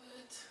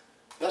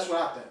 That's what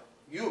I think.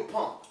 You a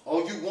punk,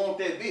 or you want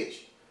that bitch.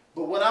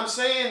 But what I'm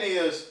saying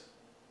is,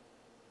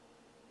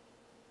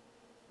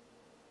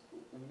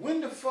 when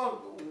the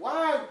fuck,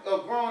 why a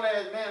grown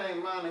ass man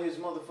ain't minding his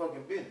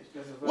motherfucking business?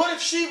 What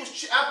if she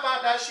was, I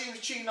found out she was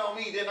cheating on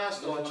me, then I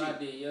started cheating. I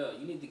did,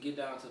 you need to get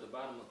down to the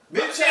bottom of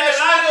it. Bitch ass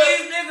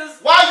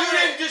nigga, why you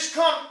didn't just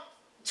come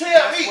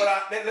tell me?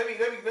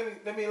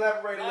 Let me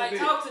elaborate a little bit.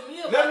 Talk to me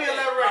about Let me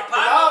elaborate.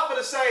 I'm for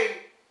to say,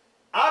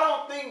 I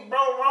don't think bro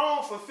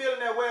wrong for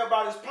feeling that way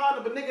about his partner,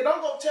 but nigga, don't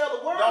go tell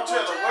the world. Don't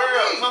tell the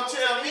world. Come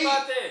tell me.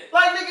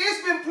 Like, nigga, it's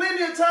been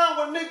plenty of time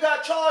when nigga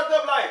got charged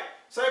up like,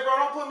 say, bro,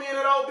 don't put me in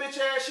that old bitch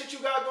ass shit you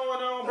got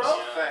going on, bro.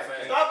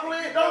 Stop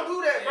playing. Don't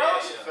do that,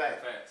 bro.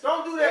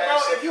 Don't do that, bro.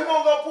 If you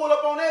gonna go pull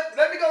up on that,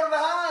 let me go to the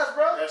highs,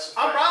 bro.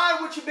 I'm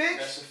riding with you, bitch.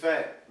 That's a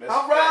fact.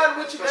 I'm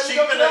riding with you. Let me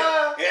go to the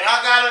highs. And I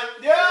gotta,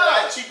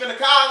 like, she finna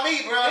call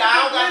me, bro.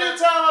 I don't got plenty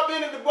of time I've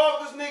been in the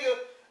bogus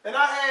nigga. And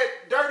I had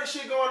dirty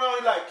shit going on.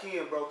 He like,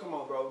 Ken, bro, come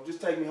on, bro.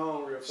 Just take me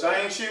home real fast.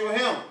 Same shit with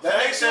him.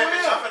 That ain't said,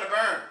 bitch, I'm finna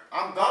burn.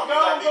 I'm gone.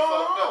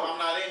 I'm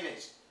not in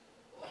this.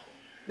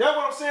 That's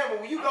what I'm saying.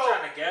 But when you go,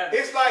 trying to gather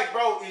it's like,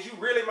 bro, is you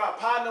really my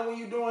partner when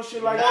you doing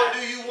shit like What that?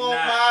 do you want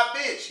Nah. my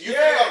bitch? You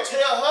Yeah. gonna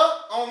tell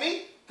her on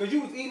me? Cause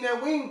you was eating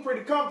that wing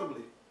pretty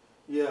comfortably.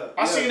 Yeah.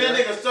 I seen yeah. that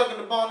nigga stuck in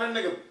the bone. That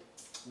nigga,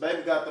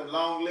 baby got them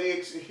long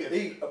legs.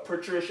 He,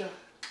 Patricia.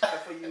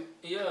 That's for you.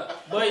 Yeah,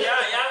 but y'all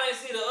ain't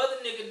see the other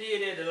nigga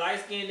did that. The light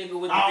skinned nigga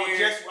with the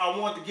beard. I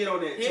want to get on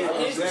that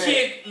too. His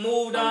chick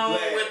moved on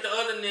with the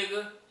other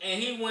nigga,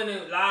 and he went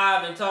in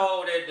live and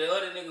told that the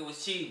other nigga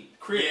was cheating.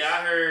 Chris. Yeah,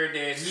 I heard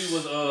that he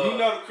was You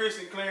know the Chris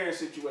and Clarence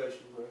situation,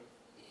 bro.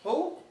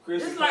 Who?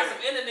 Chris It's and like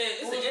Clarence. some internet.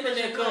 It's Who's an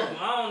internet Chris and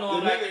couple. I don't know him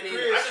The like nigga that either.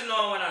 Chris. I just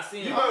know him when I see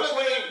You him. know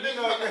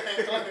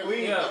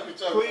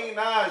Queen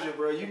Naja,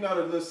 bro. You know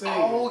the little singer.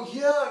 Oh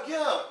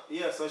yeah.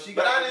 Yeah, so she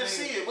But got I a didn't nigga-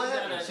 see it. What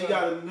happened? She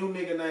got a new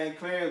nigga named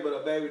Clarence, but a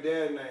baby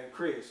dad named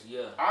Chris.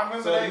 Yeah. I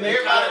remember So that. the nigga-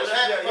 Everybody was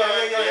happy for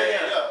her.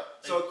 yeah.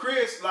 So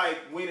Chris like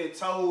went and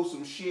told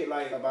some shit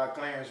like About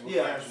Clarence.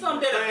 Yeah.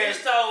 Something that a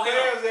bitch told him.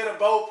 Clarence at a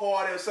boat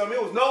party or something.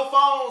 It was no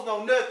phones,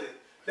 no nothing.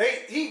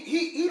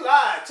 He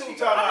lied too. I know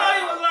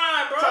he was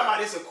lying, bro. Talking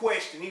about it's a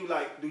question. He was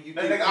like, "Do you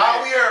That think?" nigga,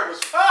 all we heard was.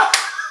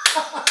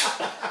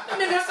 The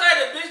nigga said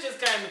the bitch just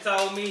came and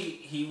told me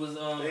he was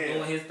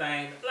doing his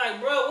thing. Like,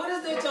 bro, what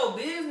is that your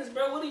business,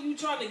 bro? What are you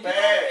trying to get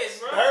out of this,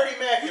 bro? Dirty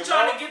Mac. You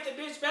trying to get the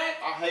bitch back?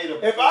 I hate him.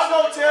 If I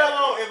go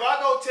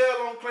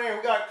tell on Clarence,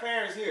 we got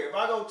Clarence here. If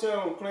I go tell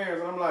on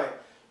Clarence, and I'm like,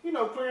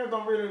 Clarence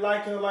don't really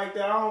like her like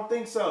that. I don't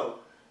think so.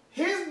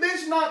 His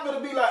bitch not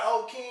gonna be like,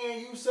 oh, Ken,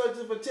 you such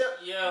a tell.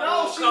 Yeah,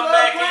 no, she come love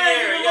back Clarence in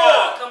here. even Yeah,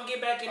 more. come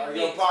get back in the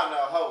Your mix. partner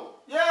a hoe.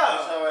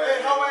 Yeah, So, hey,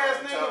 hoe ass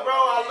nigga, bro.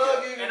 I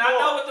love you. And I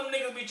know what them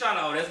niggas be trying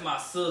to. Oh, that's my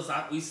sis.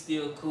 We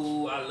still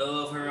cool. I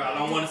love her. I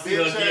don't want to see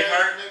her Bitch get ass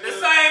hurt. nigga. The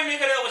same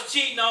nigga that was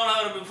cheating on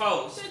her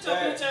before. Shut your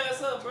Hey, bitch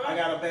ass up, bro. I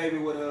got a baby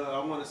with her. I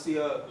want to see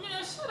her.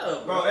 Man, shut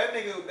up, Bro, bro. that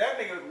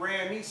nigga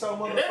ran me so That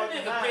motherfucking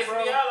nigga hot, pissed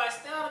bro. me out. Like,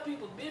 stay out of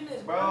people's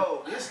business,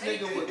 Bro, I this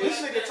hate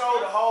nigga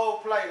told the whole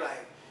play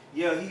like,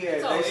 yeah, he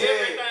had. told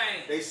everything.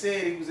 They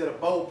said he was at a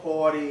boat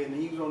party and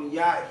he was on the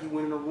yacht. He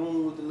went in the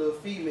room with the little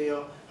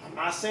female. I'm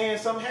not saying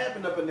something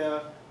happened up in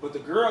there, but the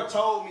girl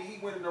told me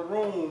he went in the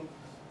room.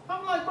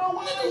 I'm like, bro,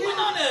 what Nigga are you? went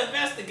on to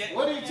investigate.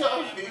 What did he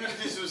tell me? He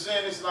just was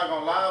saying this like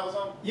on live or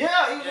something?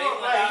 Yeah, he was Yeah,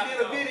 on, like, he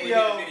did a we video.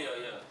 did a video,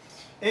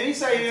 yeah. And he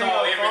said he He ain't told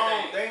no everything.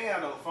 phones. They ain't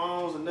got no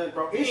phones or nothing,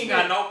 bro. He It's ain't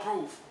been- got no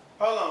proof.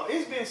 Hold on.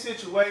 It's been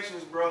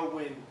situations, bro,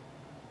 when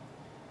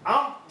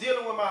I'm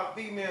dealing with my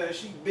female and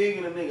she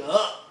bigging a nigga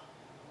up.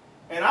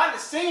 And I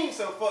just seen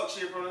some fuck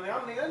shit from the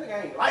nigga. I'm like, that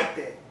nigga ain't like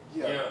that.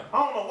 Yeah. I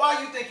don't know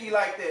why you think he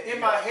like that in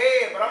my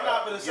head, but I'm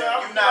not gonna say. Yeah,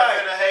 I'm you not like,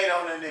 finna hate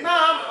on that nigga.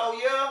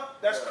 oh yeah,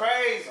 that's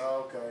crazy.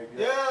 Okay.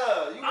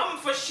 Yeah, you, I'm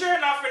for sure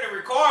not finna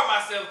record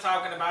myself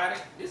talking about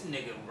it. This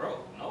nigga,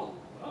 bro, no.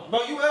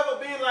 but you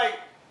ever been like,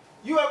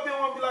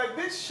 one be like,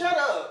 bitch, shut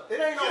up. It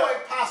ain't no Yeah. way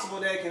possible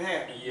that can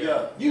happen.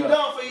 Yeah. You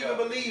dumb for even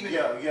believing it.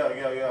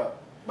 Yeah.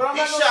 But I'm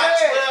He not shot gonna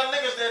say it. 12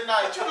 niggas that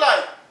night. You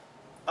like,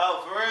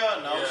 oh, for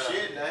real? No Yeah.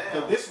 shit,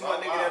 damn. Cause this one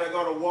nigga that'll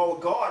go to war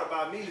with God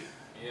about me.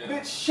 Yeah.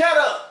 Bitch, shut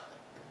up.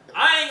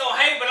 I ain't gonna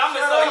hate, but I'm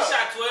gonna Shut say he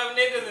up. shot 12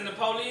 niggas and the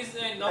police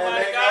ain't And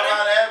nobody they got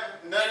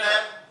him. nothing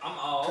happened. I'm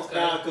all Cause okay.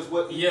 now, cause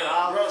what?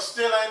 Yeah. Bro,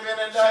 still ain't been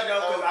She indicted.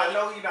 know, cause I Okay.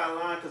 know he not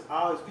lying. Cause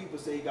all his people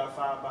say he got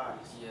 5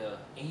 bodies. Yeah,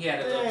 and he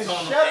had a Man, little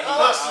tone shut of up.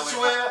 Buster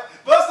 12.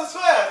 Buster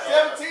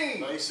 12, 17.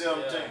 No, he's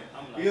 17. Yeah,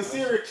 I'm like, He a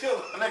serial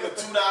killer. A nigga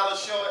 $2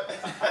 short. This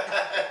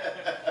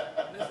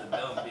is a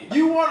dumb bitch.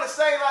 You want to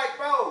say like,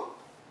 bro,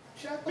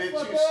 shut the Bitch,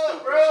 fuck you up,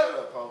 stupid. bro. Shut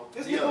up, ho.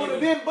 This Yeah. nigga would have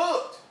been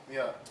booked.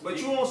 Yeah. But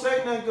you won't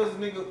say nothing because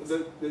nigga,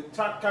 the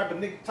type of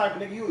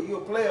nigga you a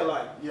player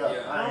like. Yeah.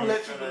 Yeah. I don't ain't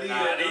let you finna- believe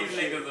Nah, that.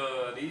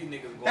 these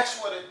niggas going. That's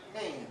what it,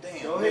 man,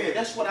 damn. Go man, ahead.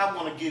 That's what I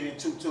want to get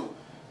into too.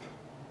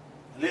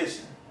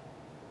 Listen,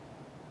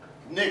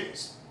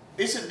 niggas,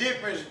 it's a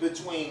difference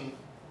between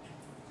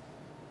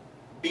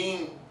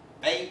being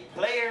a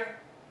player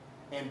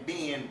and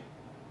being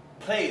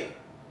player.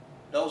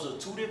 Those are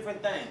two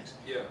different things.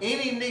 Yeah.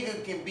 Any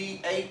nigga can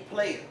be a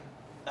player.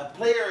 A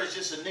player is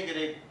just a nigga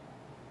that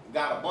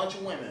got a bunch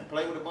of women,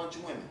 play with a bunch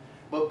of women.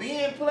 But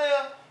being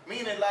player,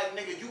 meaning like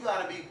nigga, you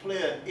gotta be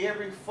player in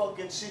every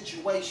fucking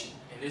situation.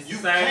 And it's You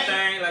the same can't-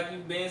 thing like you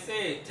been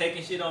said,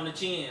 taking shit on the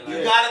chin. You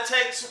Like, gotta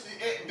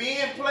take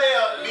being player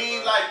Yeah,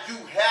 mean bro. like you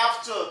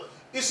have to.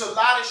 It's a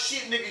lot of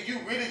shit, nigga. You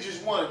really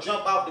just want to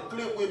jump out the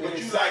clip with, but And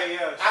you say, like,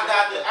 yeah, I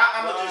got shit. to.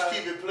 I'm gonna Right. just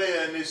keep it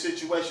player in this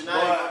situation. I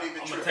ain't Right. gonna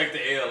even I'm gonna trip. take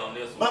the L on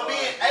this one. But being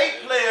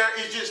a player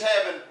is just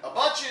having a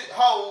bunch of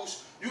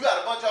hoes. You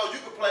got a bunch of hoes. You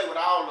can play with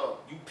all of them.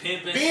 You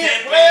pimping, Being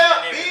simping, player,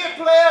 and being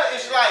everything. player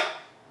is like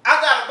I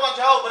got a bunch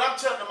of hoes, but I'm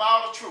telling them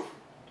all the truth.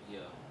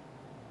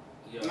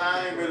 Yeah. Nah,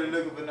 I ain't really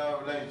looking for no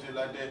relationship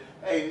like that.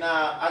 Hey,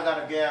 nah, I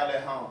got a gal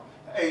at home.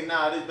 Hey,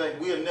 nah, this baby,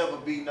 we'll never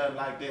be nothing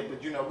like that,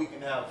 but you know, we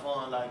can have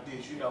fun like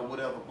this, you know,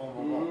 whatever, boom,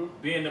 boom, boom.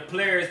 Being the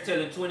player is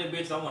telling 20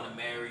 bitches, I want to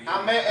marry you. I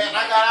mean, and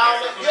I got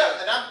all that,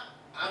 yeah, and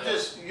I'm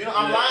just, you know,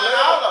 I'm lying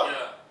all of them.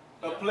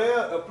 Yeah.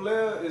 A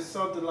player is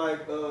something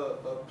like a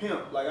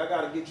pimp. Like I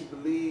gotta get you to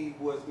believe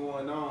what's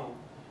going on.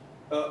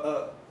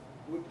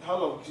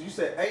 Hold on, 'cause you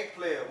said a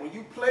player. When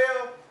you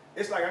player,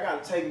 it's like I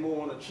gotta take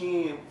more on the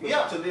chin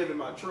to live in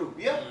my truth.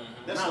 Yeah,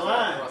 that's not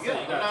lying.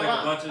 Yeah, you gotta take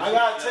a bunch of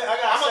shit.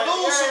 I'm gonna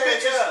lose some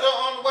bitches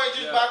on the way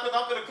just because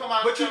I'm gonna come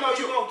out. But you know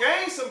you gonna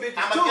gain some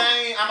bitches too.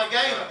 I'm a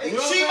gainer. You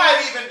know She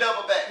might even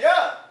double back.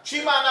 Yeah. She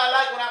might not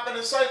like what I'm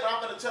gonna say, but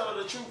I'm gonna tell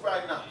her the truth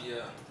right now.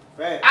 Yeah.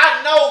 Fact.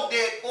 I know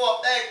that for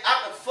a fact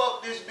I can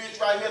fuck this bitch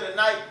right here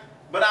tonight,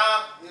 but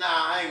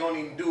I ain't gonna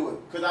even do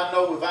it. Cause I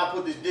know if I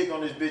put this dick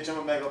on this bitch, I'm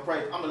gonna make her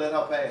pray. I'm gonna let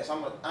her pass. I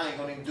ain't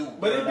gonna even do it.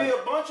 But it'd be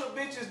a bunch of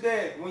bitches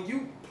that when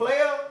you play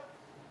her,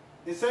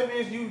 the same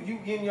as you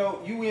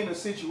in a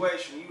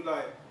situation, you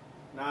like,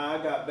 nah,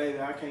 I got baby,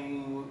 I can't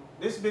even.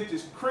 This bitch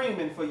is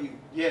creaming for you.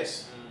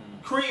 Yes.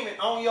 Creaming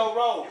on your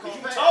road. Cause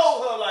you pass.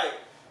 told her like,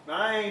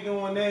 nah, I ain't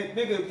doing that.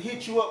 Nigga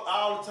hit you up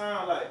all the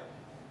time like,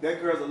 that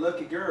girl's a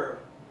lucky girl.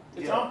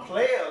 If I'm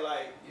player,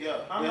 like,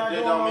 I'm not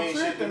doing no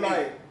tripping,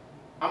 like.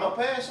 I'm a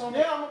pass on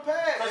that. Yeah, I'm a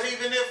pass. Cause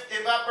even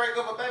if I break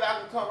up a baby, I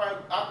can come right,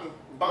 I can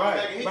bounce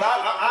back and hit but you.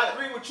 I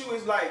agree with you.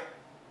 It's like,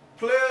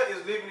 player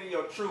is living in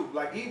your truth.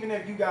 Like, even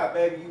if you got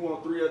baby, you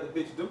want 3 other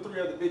bitches. Them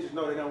 3 other bitches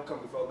know they don't come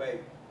before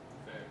baby.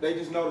 They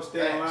just know to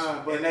stay in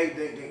line. But and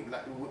they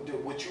like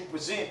what you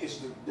present is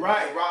the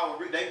right. Raw.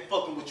 They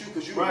fucking with you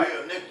because you right. a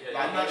real nigga.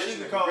 Yeah, I'm not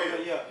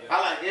sugarcoating. Yeah.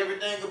 I like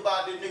everything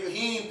about this nigga.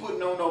 He ain't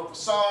putting on no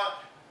facade.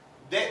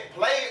 That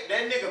player,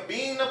 that nigga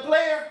being a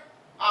player,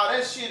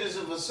 that shit is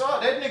a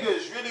facade. That nigga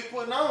is really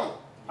putting on.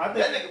 I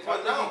think that nigga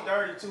putting on. He's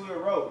dirty to a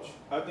roach.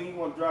 I think he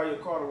want to drive your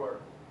car to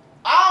work.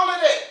 All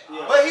of that.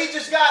 Yeah. But he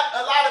just got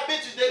a lot of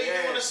bitches that he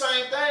doing the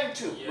same thing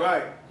to. Yeah.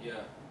 Right.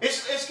 Yeah.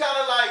 It's kind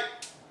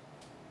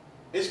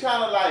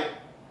of like,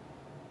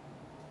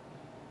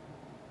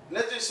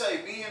 let's just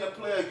say being a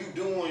player, you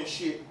doing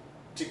shit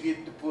to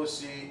get the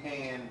pussy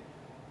and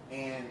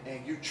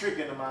you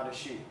tricking them out of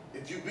shit.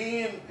 If you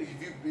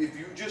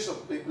just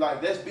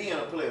like that's being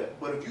a player.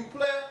 But if you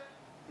player,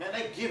 man,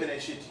 they giving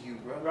that shit to you,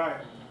 bro. Right.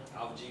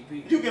 Off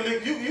GP. You can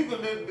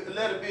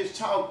let a bitch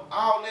talk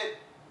all that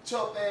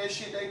tough ass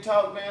shit they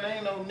talk, man.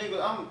 Ain't no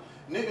nigga.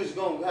 Niggas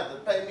gonna have to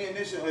pay me and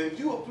this shit. If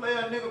you a player,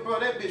 nigga, bro,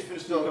 that bitch finna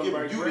start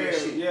giving you that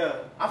shit. Yeah.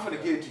 I'm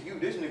finna give it to you.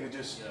 This nigga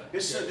just,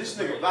 this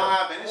nigga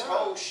vibe and this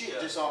whole shit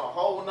just on a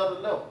whole nother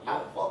level.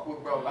 I fuck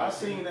with bro. I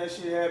seen that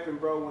shit happen,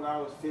 bro, when I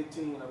was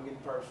 15. I'm getting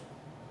personal.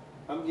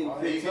 I'm getting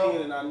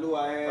 15 and I knew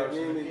I had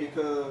women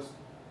because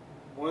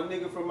one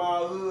nigga from my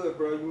hood,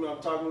 bro, you know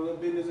I'm talking a little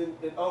business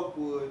in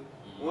Oakwood.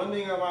 One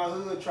nigga in my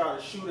hood tried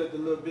to shoot at the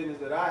little business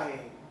that I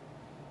had.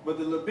 But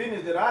the little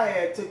business that I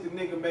had took the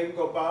nigga and made me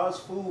go buy us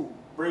food.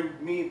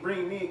 Bring me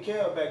and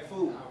Kel back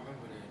food. I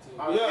remember that too.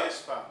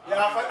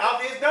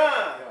 Off his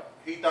dime.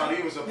 He thought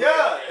he was a player.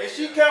 Yeah, and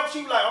she came,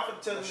 she was like, I'm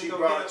finna tell her to go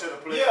brought to the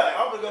place. Yeah,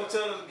 I'm finna go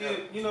tell her to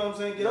get, you know what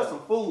I'm saying, get us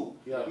some food.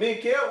 Yeah. Me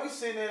and Kel, we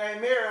sitting there,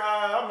 ain't married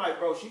high. I'm like,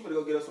 bro, she finna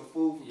go get us some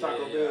food from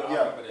Taco Bell.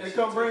 Yeah. And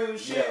come bring some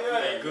shit.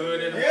 They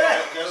good in the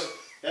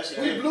That's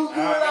we blew good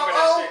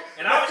out.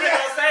 And I was just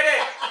gonna say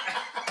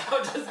that. I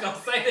was just gonna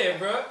say that,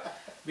 bro.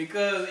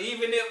 Because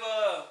even if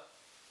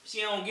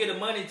she don't get the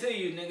money to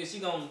you, nigga, she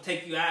gonna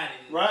take you out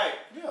and yeah.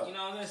 You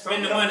know what I'm saying?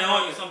 Spend the money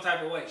on you some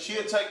type of way.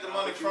 She'll take the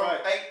money from a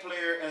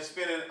player and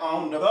spend it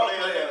on the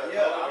player.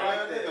 Yeah, I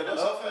like that.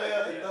 That's a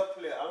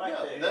player. I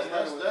like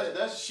that.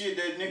 That's shit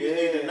that niggas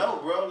need to know,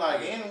 bro.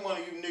 Like any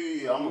one of you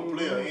niggas, I'm a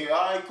player. Yeah,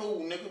 all right, cool,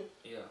 nigga.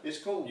 Yeah, it's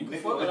cool. You can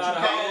nigga, fuck but a lot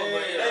of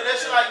hoes,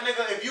 that's like,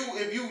 nigga, if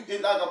you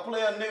like a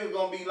player, nigga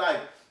gonna be like,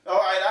 all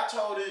right, I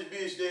told this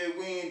bitch that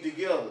we ain't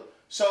together.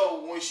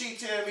 So when she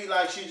tell me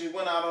like she just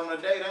went out on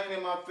a date, I ain't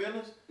in my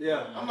feelings.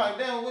 Yeah. I'm like,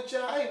 damn, what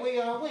y'all? Hey, where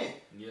y'all went?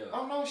 Yeah.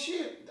 I'm no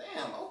shit.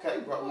 Damn. Okay,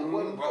 bro. It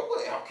wasn't bro.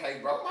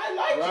 Okay, bro. Might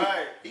like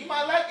you. He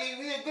might like you.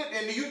 He a good.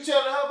 And you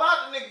telling her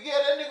about the nigga?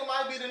 Yeah, that nigga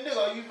might be the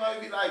nigga. Or you might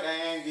be like,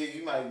 I ain't get.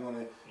 You might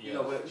wanna. You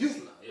know, but you.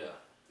 Yeah.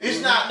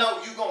 It's not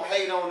no. You gonna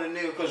hate on the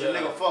nigga because the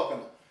nigga fucking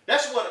her.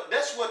 That's what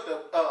the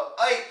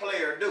A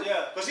player do.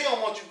 Yeah. Cause he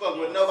don't want you fucking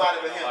with nobody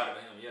but him.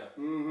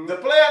 Mm-hmm. The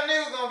player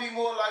nigga gonna be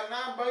more like,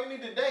 nah, bro, you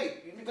need to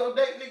date. You need to go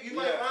date, nigga. You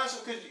might find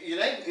some, cause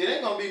it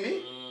ain't gonna be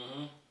me.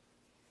 Mm-hmm.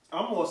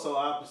 I'm more so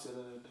opposite of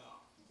that, though.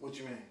 What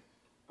you mean?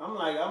 I'm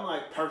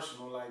like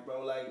personal, like,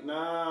 bro, like,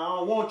 nah, I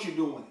don't want you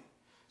doing it.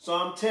 So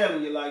I'm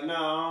telling you, like, nah,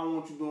 I don't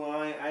want you doing.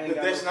 I ain't.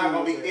 But that's not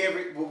gonna be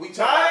every. But we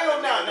talking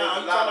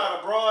about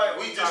a broad.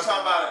 We just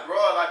talking about a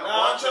broad, like a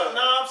bunch of.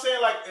 I'm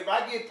saying, like, if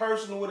I get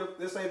personal with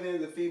let's say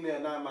there's a female,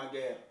 not my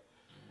gal.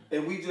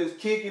 And we just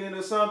kicking it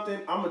or something,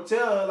 I'm gonna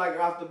tell her like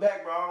off the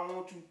back, bro, I don't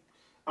want you.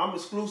 I'm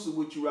exclusive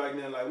with you right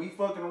now. Like we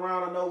fucking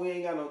around. I know we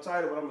ain't got no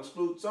title, but I'm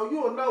exclusive. So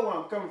you'll know where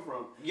I'm coming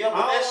from. Yeah,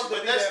 but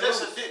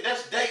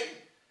that's dating.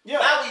 Yeah,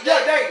 now we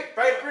dating.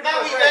 Now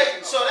we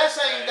dating. So that's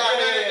ain't got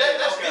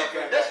that's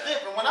different. That's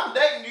different. When I'm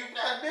dating you,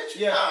 nah, bitch.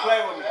 Yeah, don't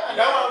play with me. That's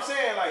what I'm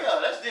saying. Like, yeah,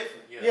 that's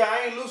different. Yeah,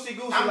 I ain't loosey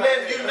goosey. I'm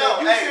letting you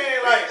know. You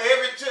saying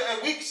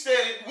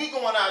like we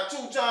going out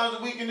 2 times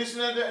a week and this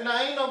and that.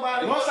 Now ain't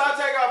nobody. Once I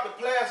take off the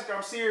plastic,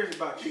 I'm serious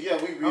about you. Yeah,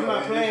 I'm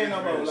not playing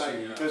no more.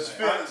 Like, there's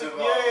feelings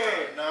involved.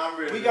 Yeah, nah, I'm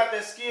ready. We got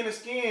that skin to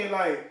skin.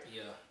 Like,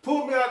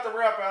 pull me out the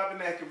rapper. I've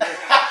been acting.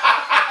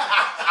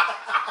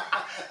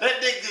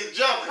 That dick just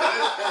jumping.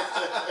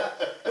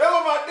 That's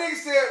what my dick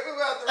said. We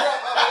about to rap.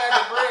 I'm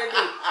acting brand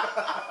new.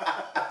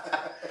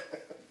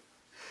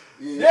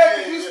 Yeah,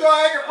 cause you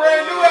start acting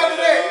brand new after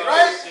that,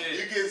 right? Shit.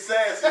 You get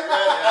sassy, man.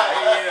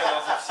 Yeah,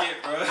 on some shit,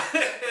 bro.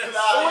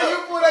 So when you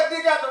pull that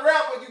dick out the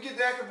rapper, you get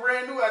to acting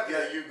brand new after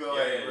that. Yeah, you go.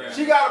 Yeah.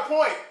 She got a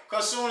point.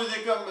 Cause soon as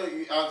they come,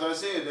 as I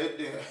said,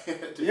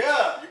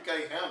 Yeah. you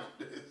can't handle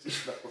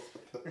this.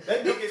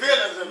 That The dick is,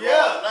 feelings involved.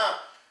 yeah.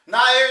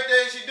 Now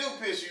everything she do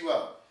piss you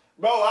off.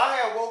 Bro, I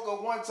had woke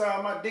up one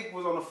time, my dick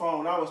was on the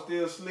phone. I was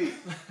still asleep.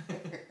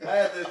 I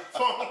had the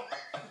phone.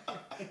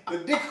 The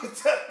dick was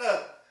telling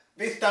her,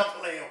 bitch, stop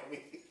playing with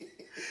me.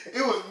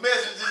 It was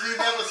messages he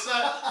never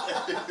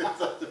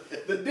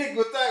sent. The dick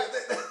was telling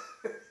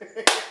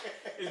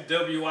It's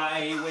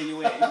WYA, where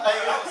you at?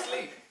 I was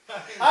asleep.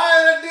 I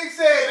had that dick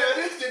saying that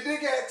bitch, the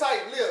dick had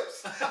tight lips.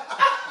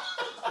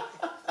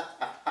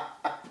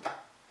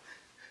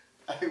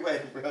 Hey,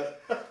 wait, bro.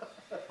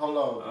 Hold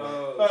on, bro.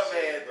 Oh, My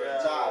shit, bad, bro.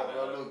 Nah,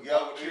 bro. Look,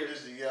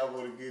 y'all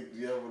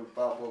wanna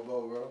pop up,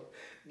 bro.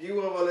 You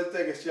want to let's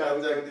take a shot.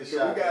 I'll take this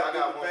shot. We got I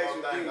got one debates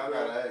more with thing. me, I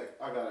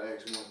bro. gotta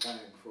ask one thing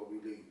before we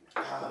leave.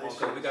 Ah, this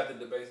Okay, shit. we got the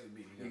debates with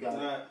B. You got it.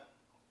 Nah.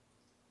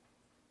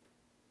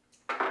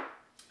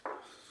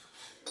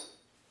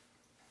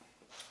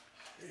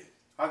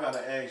 I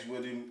gotta ask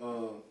with him.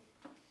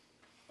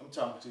 I'm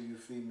talking to you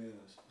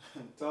females.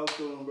 Talk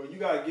to him, bro. You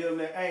gotta give him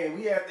that angle.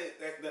 We have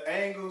the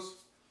angles.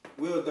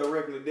 We'll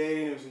directly dead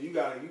in, so you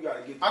gotta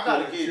get. I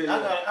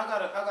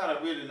gotta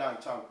really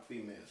like talk to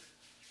females.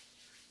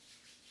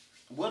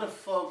 Where the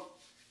fuck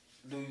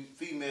do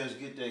females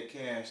get their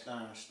cast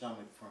iron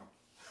stomach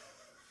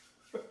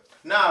from?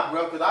 Nah,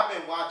 bro, cause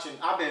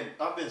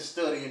I've been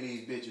studying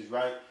these bitches,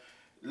 right?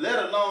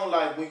 Let alone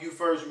like when you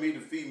first meet a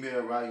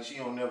female, right? She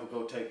don't never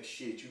go take a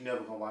shit. You never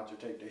gonna watch her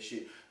take that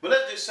shit. But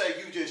let's just say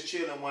you just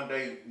chilling one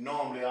day,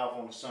 normally off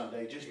on a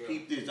Sunday. Just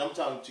peep this. I'm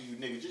talking to you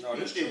niggas. Just peep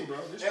this this. true, bro.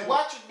 This And true.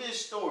 watch your bitch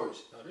stories.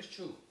 No, that's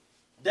true.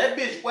 That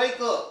bitch wake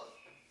up.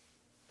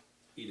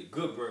 Eat a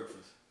good breakfast.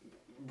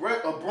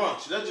 A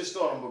brunch. Let's just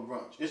start them with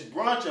brunch. It's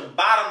brunch and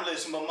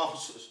bottomless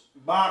mimosas.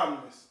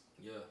 Bottomless.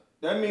 Yeah.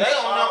 That means They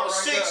on bottom number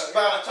right 6 there.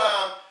 by the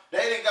time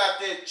they done got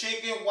that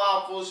chicken,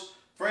 waffles,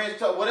 French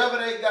toast, whatever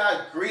they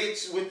got,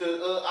 grits with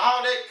the,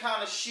 all that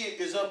kind of shit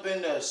is up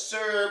in there.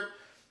 Served.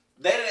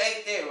 They done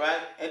ate that, right?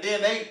 And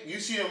then you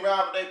see them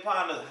ride with their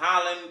partners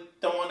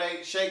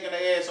hollering, shaking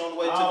their ass on the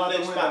way to All the out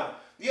next the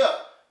spot. Yeah.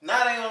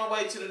 Now they on the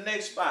way to the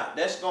next spot.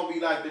 That's gonna be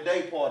like the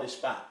day party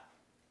spot.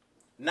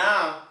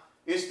 Now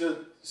it's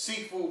the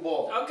seafood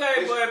bar.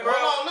 Okay, boy, bro.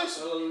 Hold on,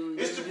 listen.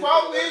 It's the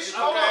crawfish.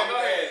 Hold on, go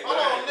ahead. Hold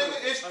on,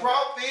 nigga. It's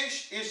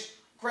crawfish. It's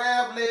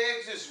crab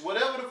legs. It's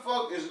whatever the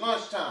fuck. It's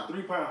lunchtime.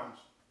 3 pounds.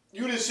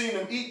 You done seen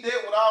them eat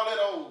that with all that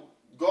old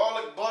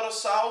garlic butter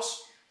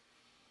sauce.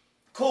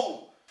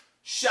 Cool.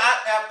 Shot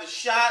after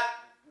shot,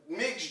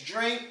 mixed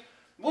drink.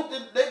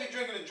 They be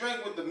drinking a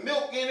drink with the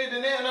milk in it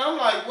and that. And I'm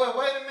like,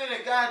 wait a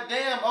minute,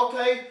 goddamn,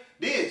 okay,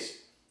 this.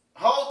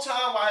 Whole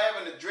time while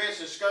having the dress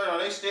and skirt on,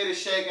 they steady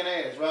shaking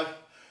ass, right?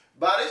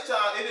 By this time,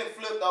 it done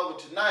flipped over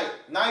tonight.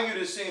 Now you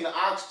done seen the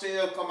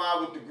oxtail come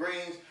out with the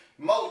greens,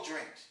 more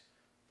drinks.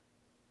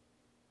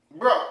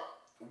 Bro,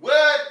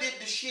 where did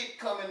the shit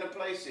come into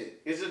place at?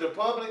 Is it a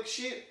public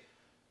shit?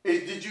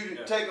 Did you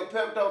take a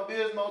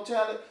Pepto-Bismol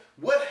tablet?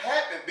 What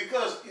happened?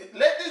 Because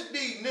let this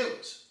be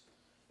niggas.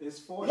 It's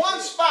 4 One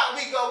shit. spot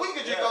we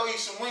could just go eat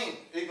some wings.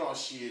 They gonna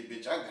shit,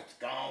 bitch. I got to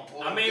go on,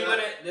 pull I mean, them but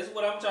down. that's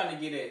what I'm trying to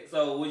get at.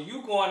 So, was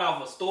you going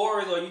off of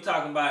stories, or you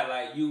talking about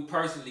like you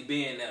personally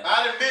being there?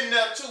 I done been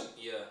there too.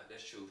 Yeah,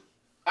 that's true.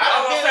 I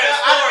done been there.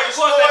 Of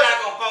course, they're not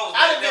gonna post.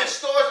 I done been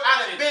stores. I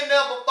done been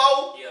there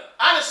before. Yeah.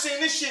 I done seen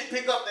this shit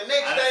pick up the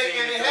next I done day seen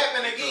and it it too.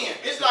 happened Me too. again.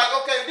 Me It's too. like,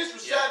 okay, this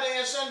was Yeah. Saturday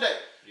and Sunday.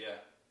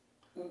 Yeah.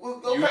 Okay,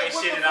 You ain't what the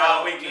shitting fuck?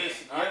 all weekend.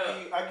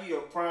 I give you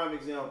a prime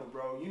example,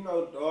 bro. You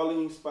know the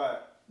Orleans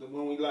spot, the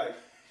one we like.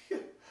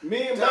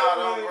 Me and Nah, Baby,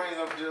 don't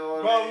bring up the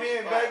Orleans. bro. Me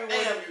and Baby,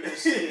 Damn, you done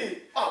seen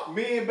it. Oh,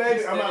 me and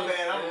Baby. I'm my steady.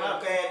 bad. I'm my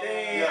bad.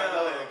 Damn.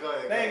 yeah, go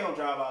ahead. They ain't gonna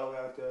drive all the way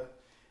out there.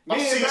 I'm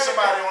Me and seeing Baby-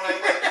 somebody on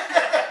that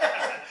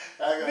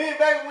way. Me and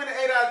Baby went and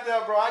ate out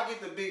there, bro. I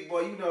get the big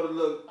boy. You know the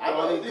look. I know,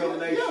 Orleans yeah,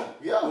 combination.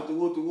 yeah. With the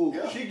whoop the whoop.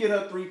 Yeah. She get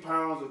her 3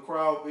 pounds of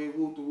crawfish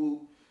whoop the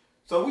whoop.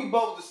 So we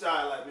both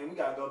decide like, man, we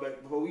gotta go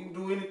back before we can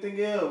do anything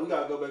else. We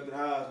gotta go back to the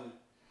house and,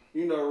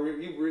 you know,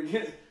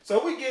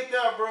 so we get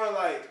there, bro.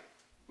 Like,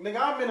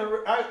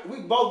 nigga,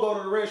 we both go to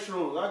the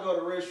restroom. I go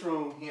to the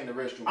restroom. He in the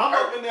restroom. I'm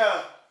up in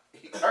there.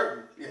 He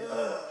hurting.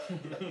 Yeah.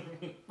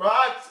 Bro,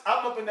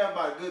 I'm up in there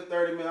about a good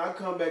 30 minutes. I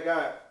come back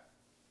out.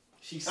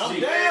 She's I'm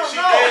sick. down. She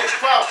no. legs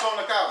crossed on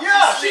the couch.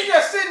 Yeah, she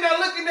just sitting there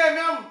looking at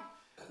me. I'm,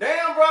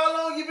 damn, bro,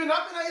 how long you been?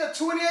 I've been out here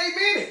 28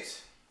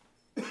 minutes.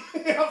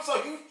 I'm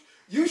so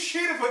you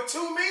shitted for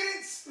 2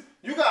 minutes?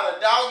 You got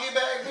a doggy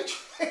bag, bitch.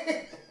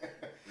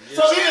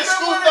 So She you just been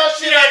scooped with that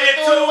it? shit She out had and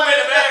that threw it tube away. in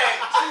the bag.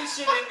 She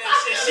shit in that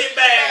shit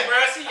bag, bro.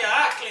 See,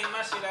 I clean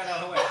my shit out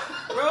of the way.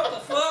 Bro, what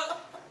the fuck?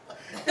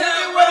 That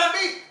be what it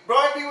be. Bro,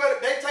 it be what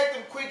they take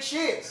them quick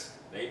shits.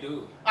 They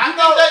do.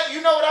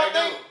 You know what I They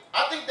think? do.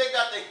 I think they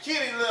got their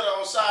kitty litter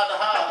on side the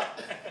house.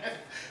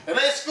 And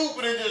they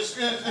scooping and just.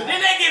 Then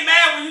they get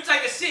mad when you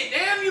take a shit.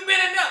 Damn, you been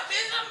in there.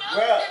 Bitch, I'm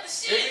Bruh, the they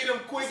shit. need them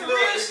quick It's a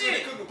little real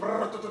shit.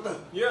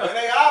 shit. Yeah. And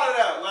they out of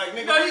that. Like, nigga,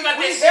 You know you got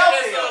we that shit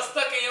healthy. that's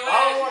stuck in your ass. I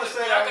don't want to You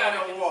say just, I gotta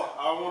want to walk.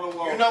 I want to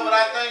walk. You know what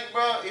I think,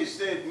 bro? It's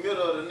the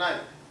middle of the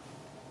night.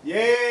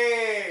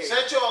 Yeah.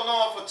 Set your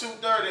alarm for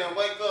 2:30 and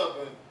wake up,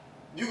 and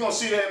you gonna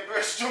see that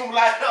restroom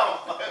light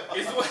on.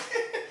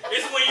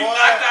 It's when you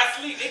knocked out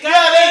sleep. It Yeah,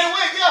 gotta they be.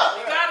 wake It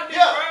up. gotta be,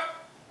 Yeah. bro.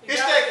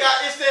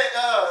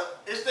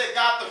 It's that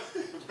Gotham.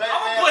 I'm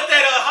gonna put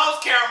that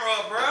house camera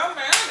up, bro.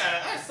 Man,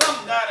 that's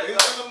something gotta go.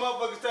 It's when the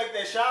motherfuckers take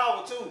that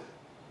shower too.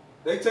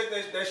 They take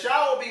that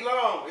shower be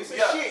long. It's a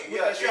shit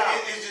with that shower.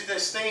 It's just that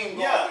steam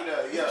going through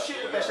there. Yeah, it's a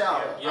shit with that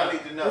shower. Yeah. I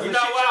need to know. You know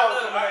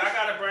what? I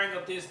gotta bring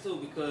up this too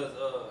because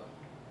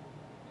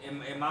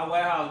in my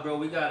warehouse, bro,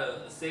 we got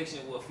a section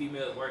where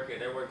females work at.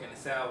 They work in the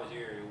salvage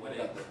area. Where They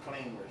got the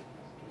clean restroom.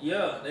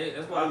 Yeah,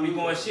 that's why we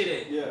going shit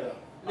at. Yeah.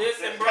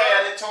 Listen, bro.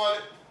 The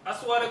toilet. I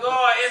swear to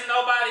God, it's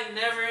nobody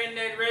never in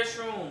that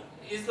restroom.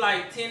 It's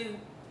like 10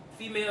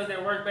 females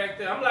that work back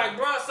there. I'm like,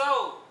 bro,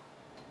 so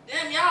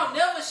damn, y'all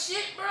never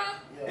shit, bro.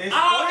 It's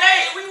All quick.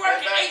 day, we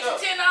working 8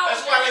 to 10 hours.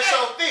 That's why they every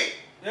so day. thick.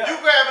 Yeah.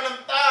 You grabbing them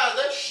thighs,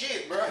 that's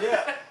shit, bro.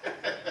 Yeah.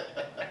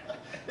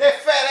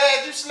 That fat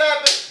ass you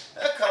slapping,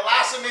 that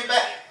colostomy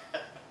back.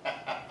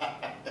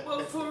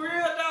 But for real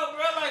though,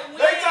 bro, like when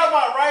They talk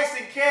about rice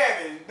and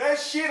cabbage. That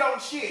shit on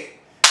shit.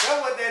 That's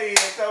what that is.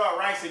 They talk about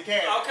rice and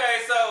cabbage.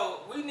 Okay,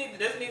 so this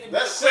need to be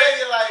Let's the say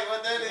question. it like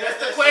what that is.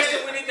 That's the question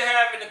we need to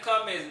have in the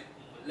comments.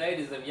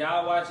 Ladies, if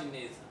y'all watching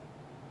this,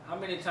 how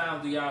many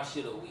times do y'all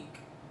shit a week?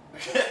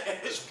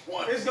 It's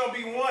once. It's gonna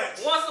be once.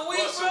 Once a week,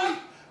 Once bro? a week.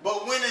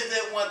 But when is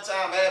that one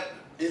time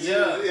happening? Is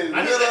Yeah. it in the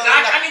I middle of the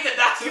night? need to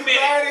document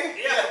 2:30? it.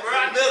 Yeah, bro,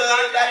 I need to middle of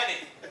the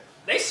document it.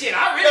 They shit,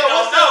 I really No, don't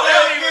what's know. that They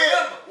don't thing even again?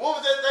 remember. What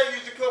was that thing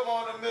used to come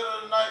on in the middle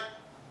of the night?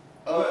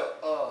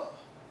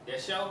 That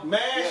show?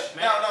 Mash.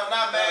 No,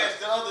 not MASH,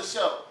 the other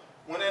show.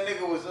 When that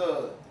nigga was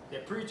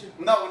That preacher?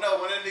 no, when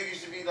that nigga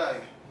used to be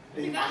like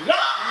No. no, not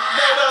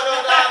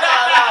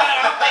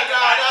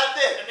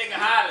that. That nigga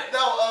hollering.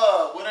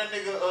 No, when that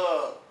nigga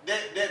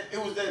that it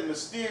was that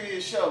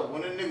mysterious show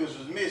when the niggas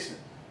was missing.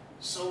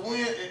 So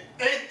when 8:30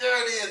 and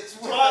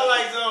 12.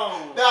 Twilight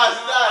Zone. No,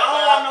 it's not.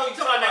 I know You talking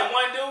about that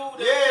one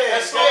dude? Yeah,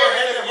 that's scary. scary.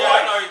 Had that Yeah, I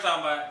voice. know what you're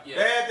talking about. They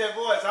Yeah. had that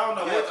voice. I don't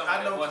know Yeah, what.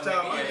 I know what you're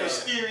talking yeah. about.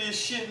 Mysterious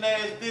shitting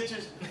ass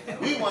bitches.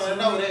 We want to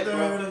know that, bro.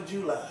 3rd of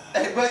July.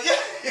 Hey, but yeah.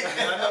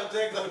 I know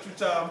exactly what you're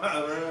talking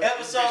about, bro.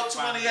 Episode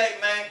 28,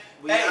 man.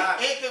 We Hey,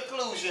 out. in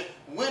conclusion,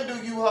 when do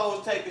you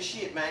hoes take a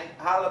shit, man?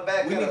 Holla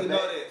back We at need us, to man.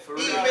 know that, for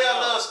real. Email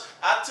us.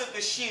 I took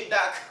a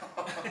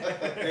shit.com.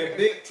 At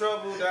Big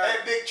Trouble. Hey,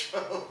 big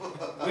trouble.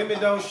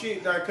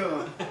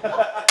 Womendon'tshit.com.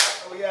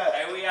 We out.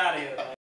 Hey, we out of here, man.